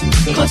chance,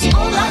 'cause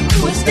all I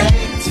do is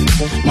dance.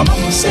 My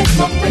mama said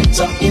my friends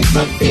are in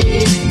my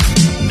feet.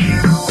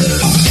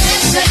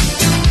 Dancing,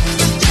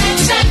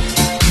 dancing,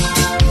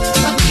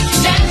 I think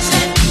you're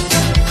dancing.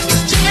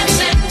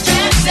 Dancing,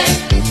 dancing,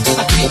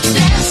 I think you're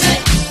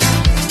dancing.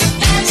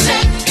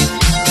 Dancing,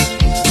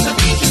 I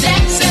think you're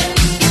dancing.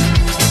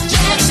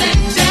 Dancing,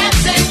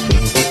 dancing,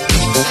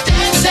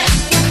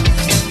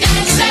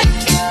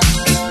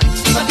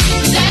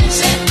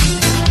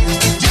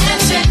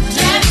 dancing,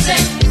 dancing,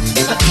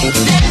 I think you're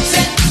dancing. Dancing, dancing, I think you're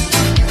dancing.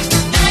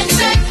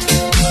 Dancing,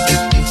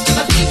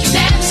 I think you're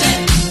dancing.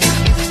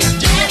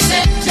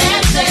 Dancing,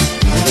 dancing.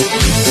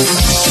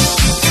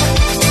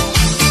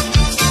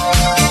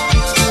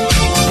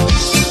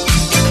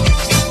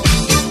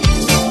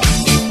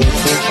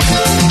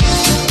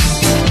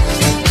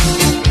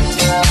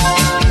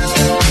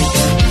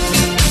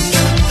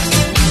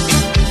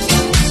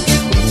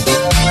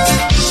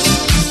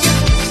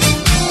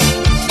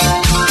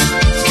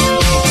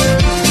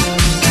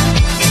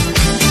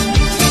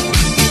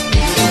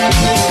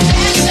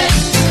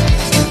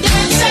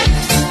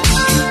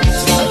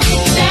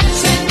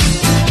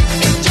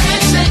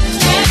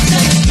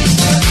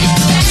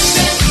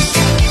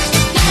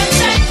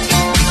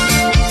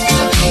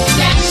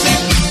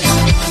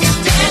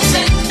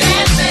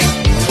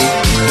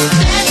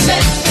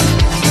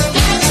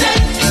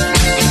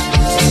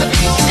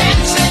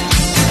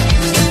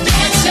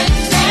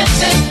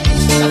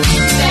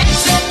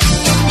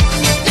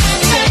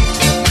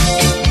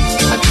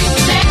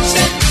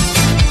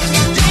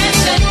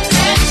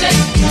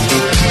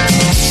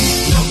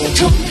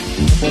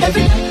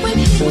 Every night when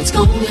he was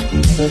gone,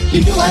 you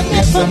knew I'd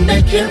never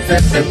make him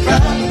very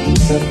proud.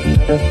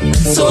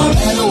 So I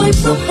ran away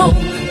from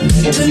home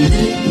to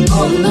live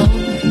all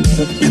alone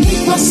and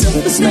make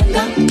myself a stand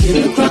out in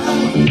the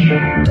crowd.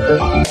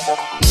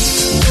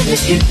 And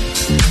if you,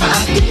 I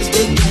things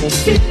began to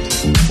fit,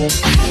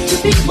 I had to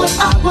be what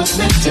I was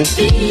meant to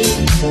be.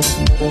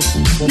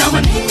 Now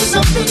my name is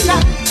up in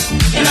light,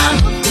 and I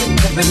hooked it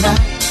every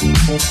night.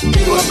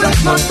 People are black,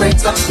 my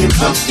friends are in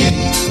my feet.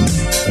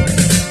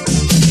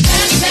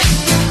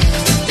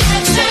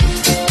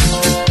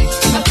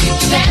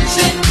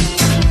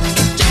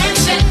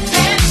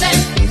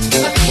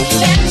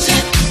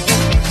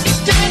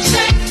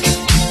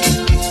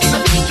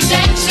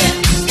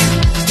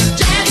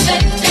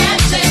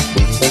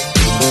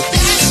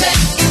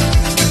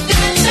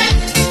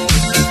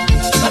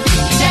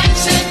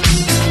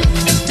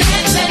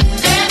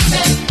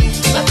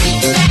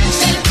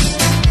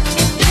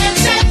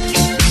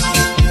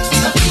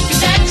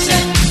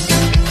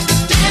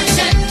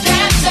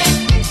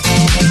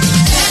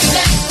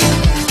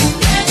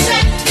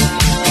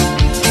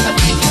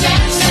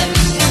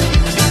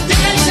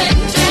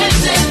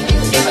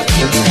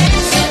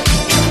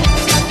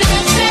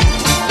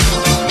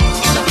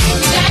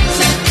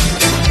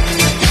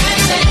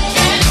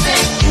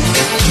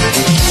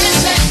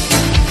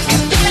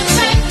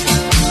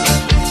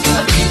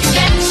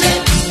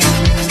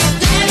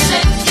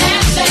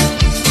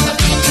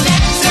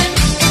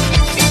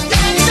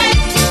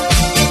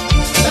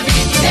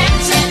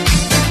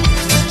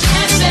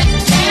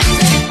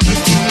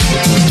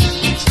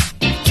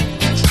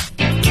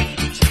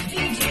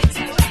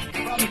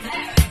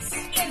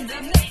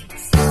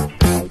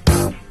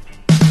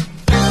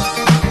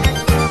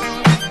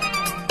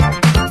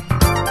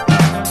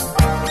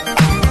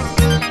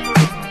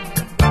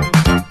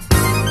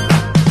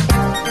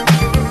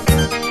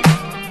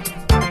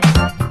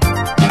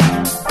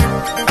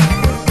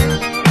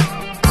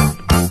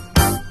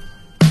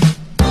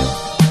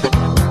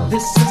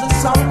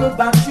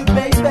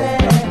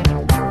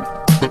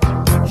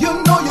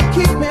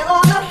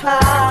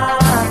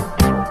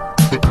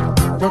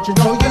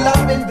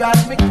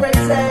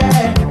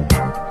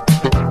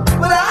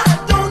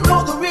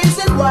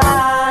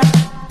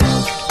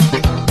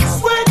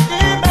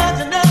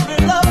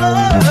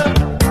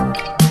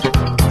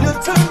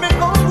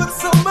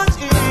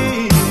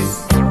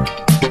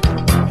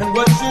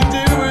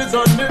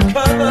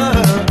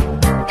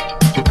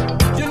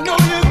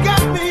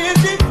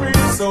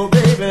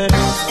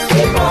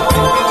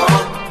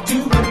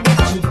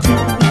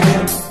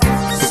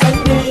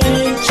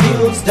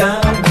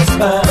 Down my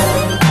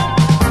spine.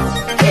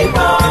 Keep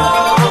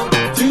on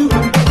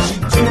doing what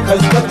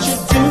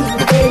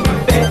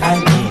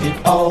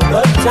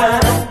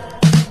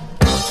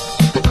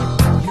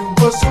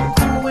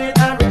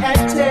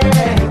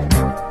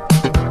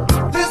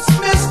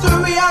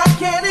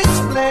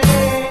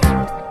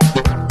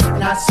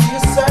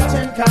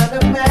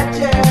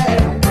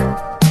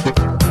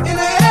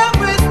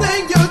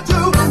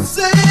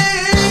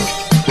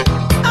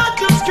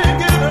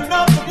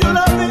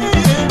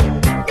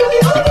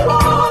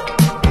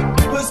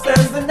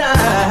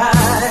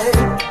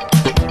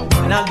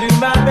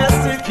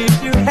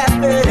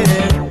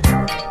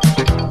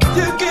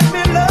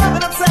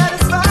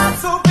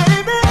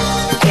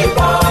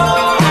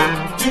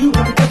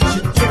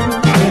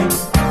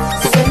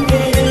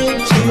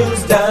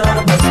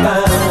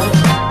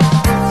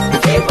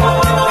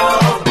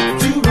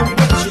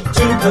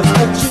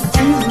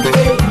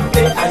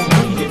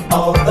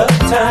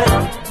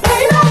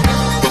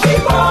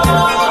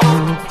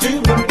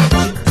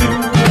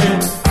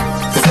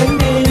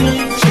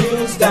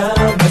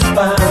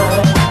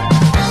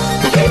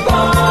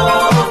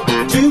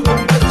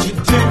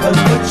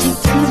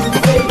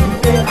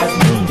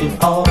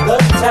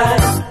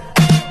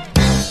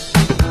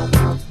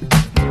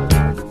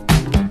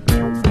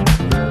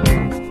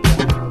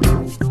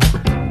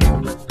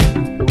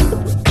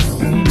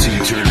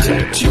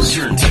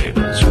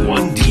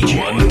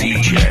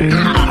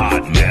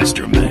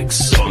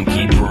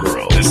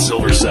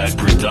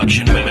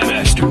Production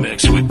Master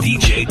Mix with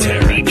DJ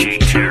Tarek.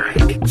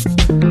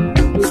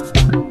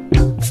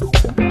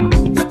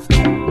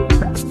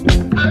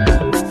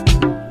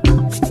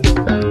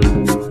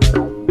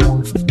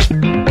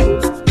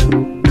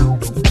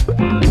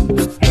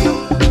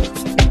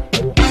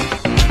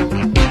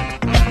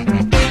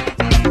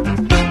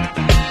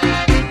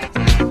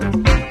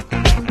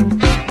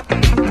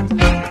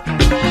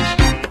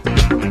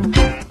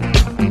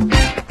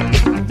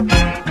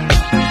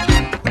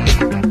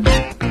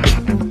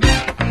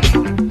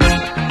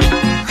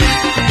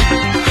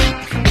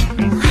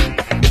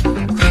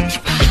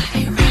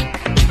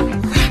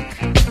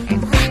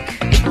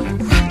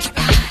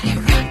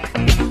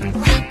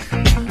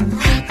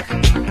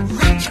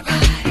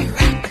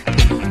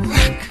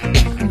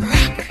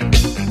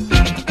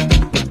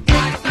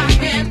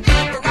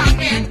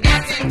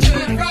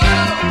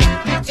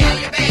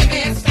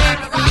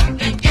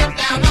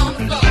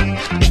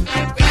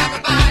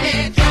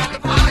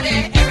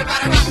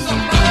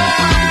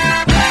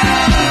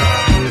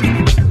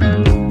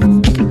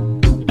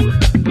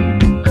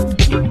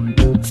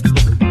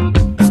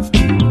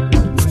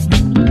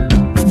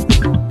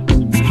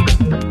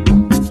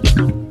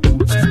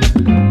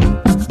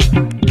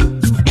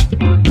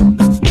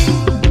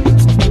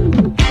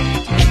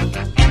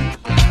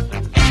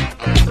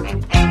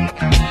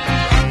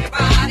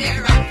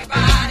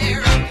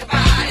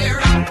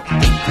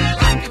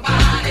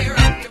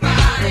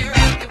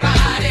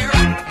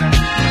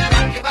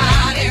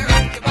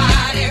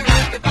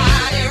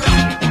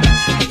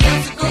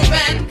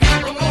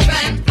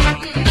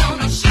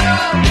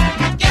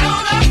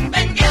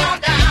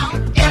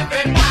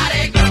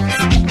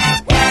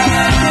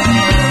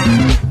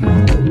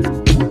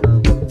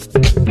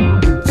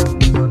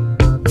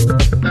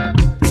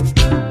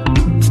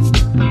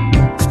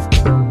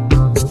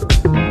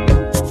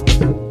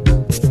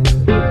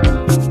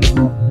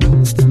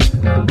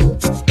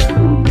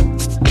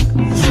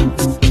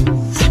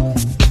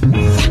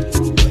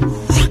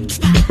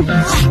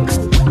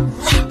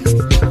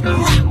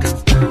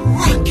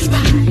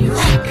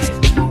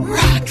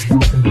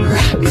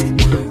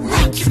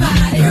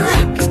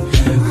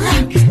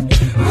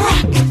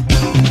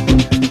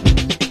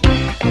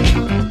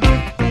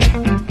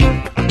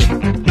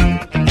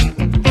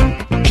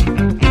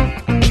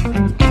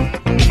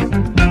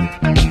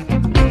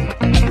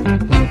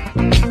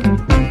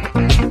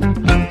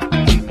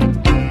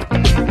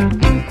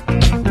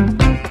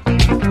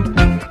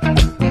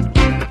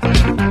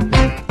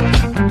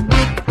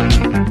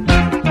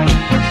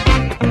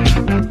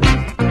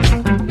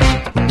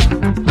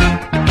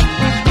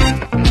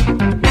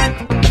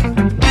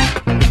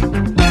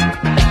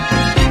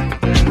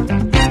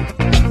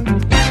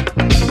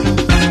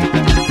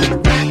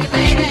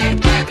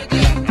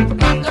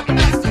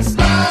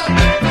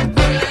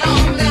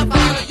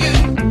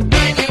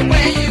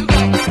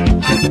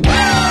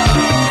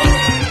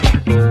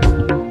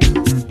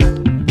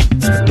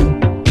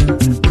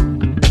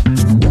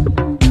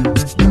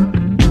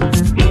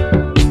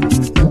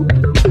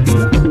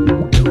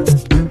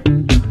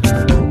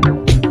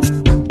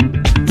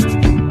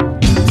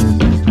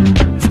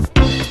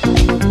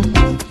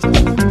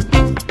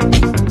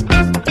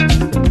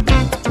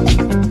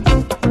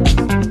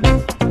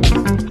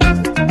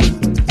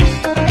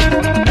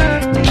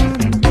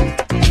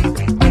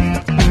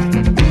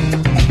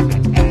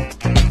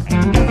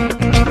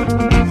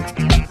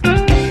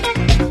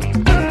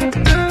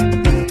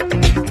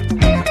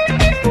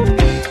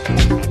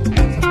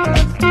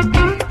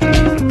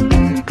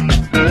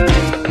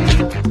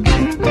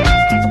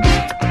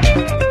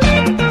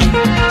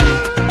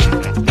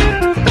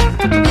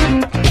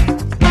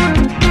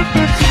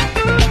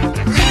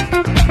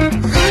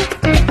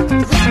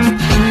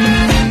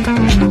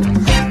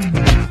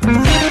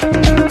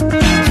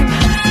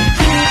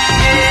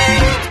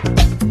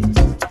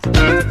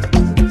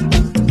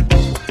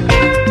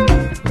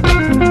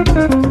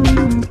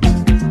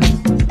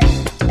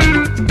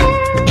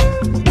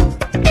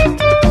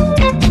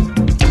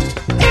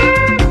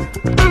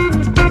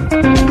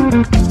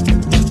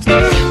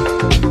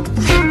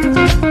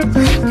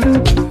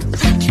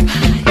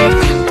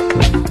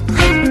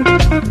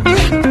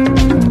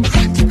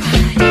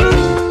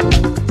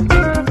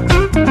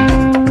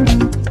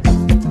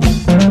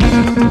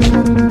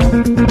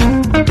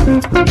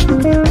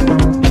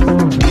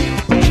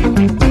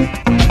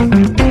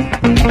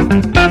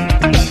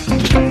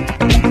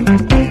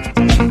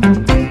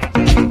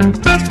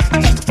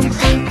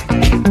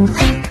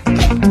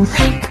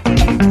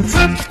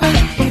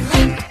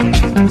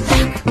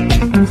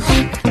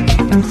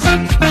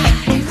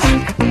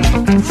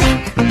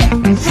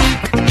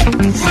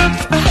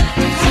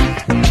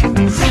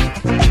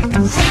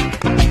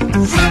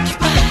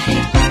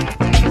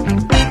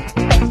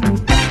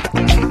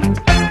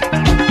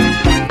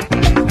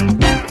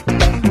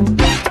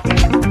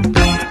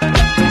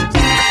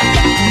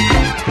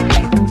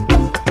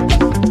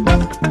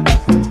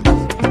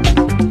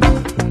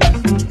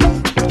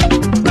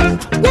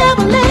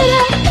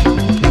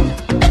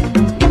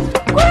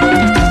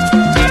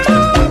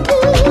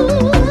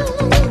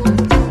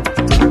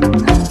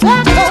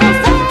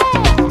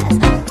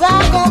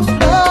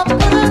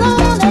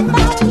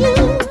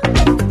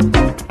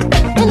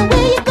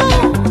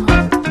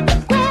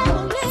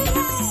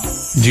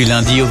 Du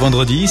lundi au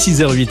vendredi,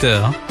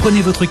 6h-8h,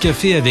 prenez votre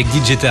café avec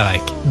DJ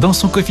Tarek dans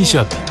son coffee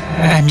shop,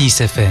 Amis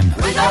FM.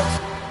 Wake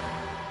up.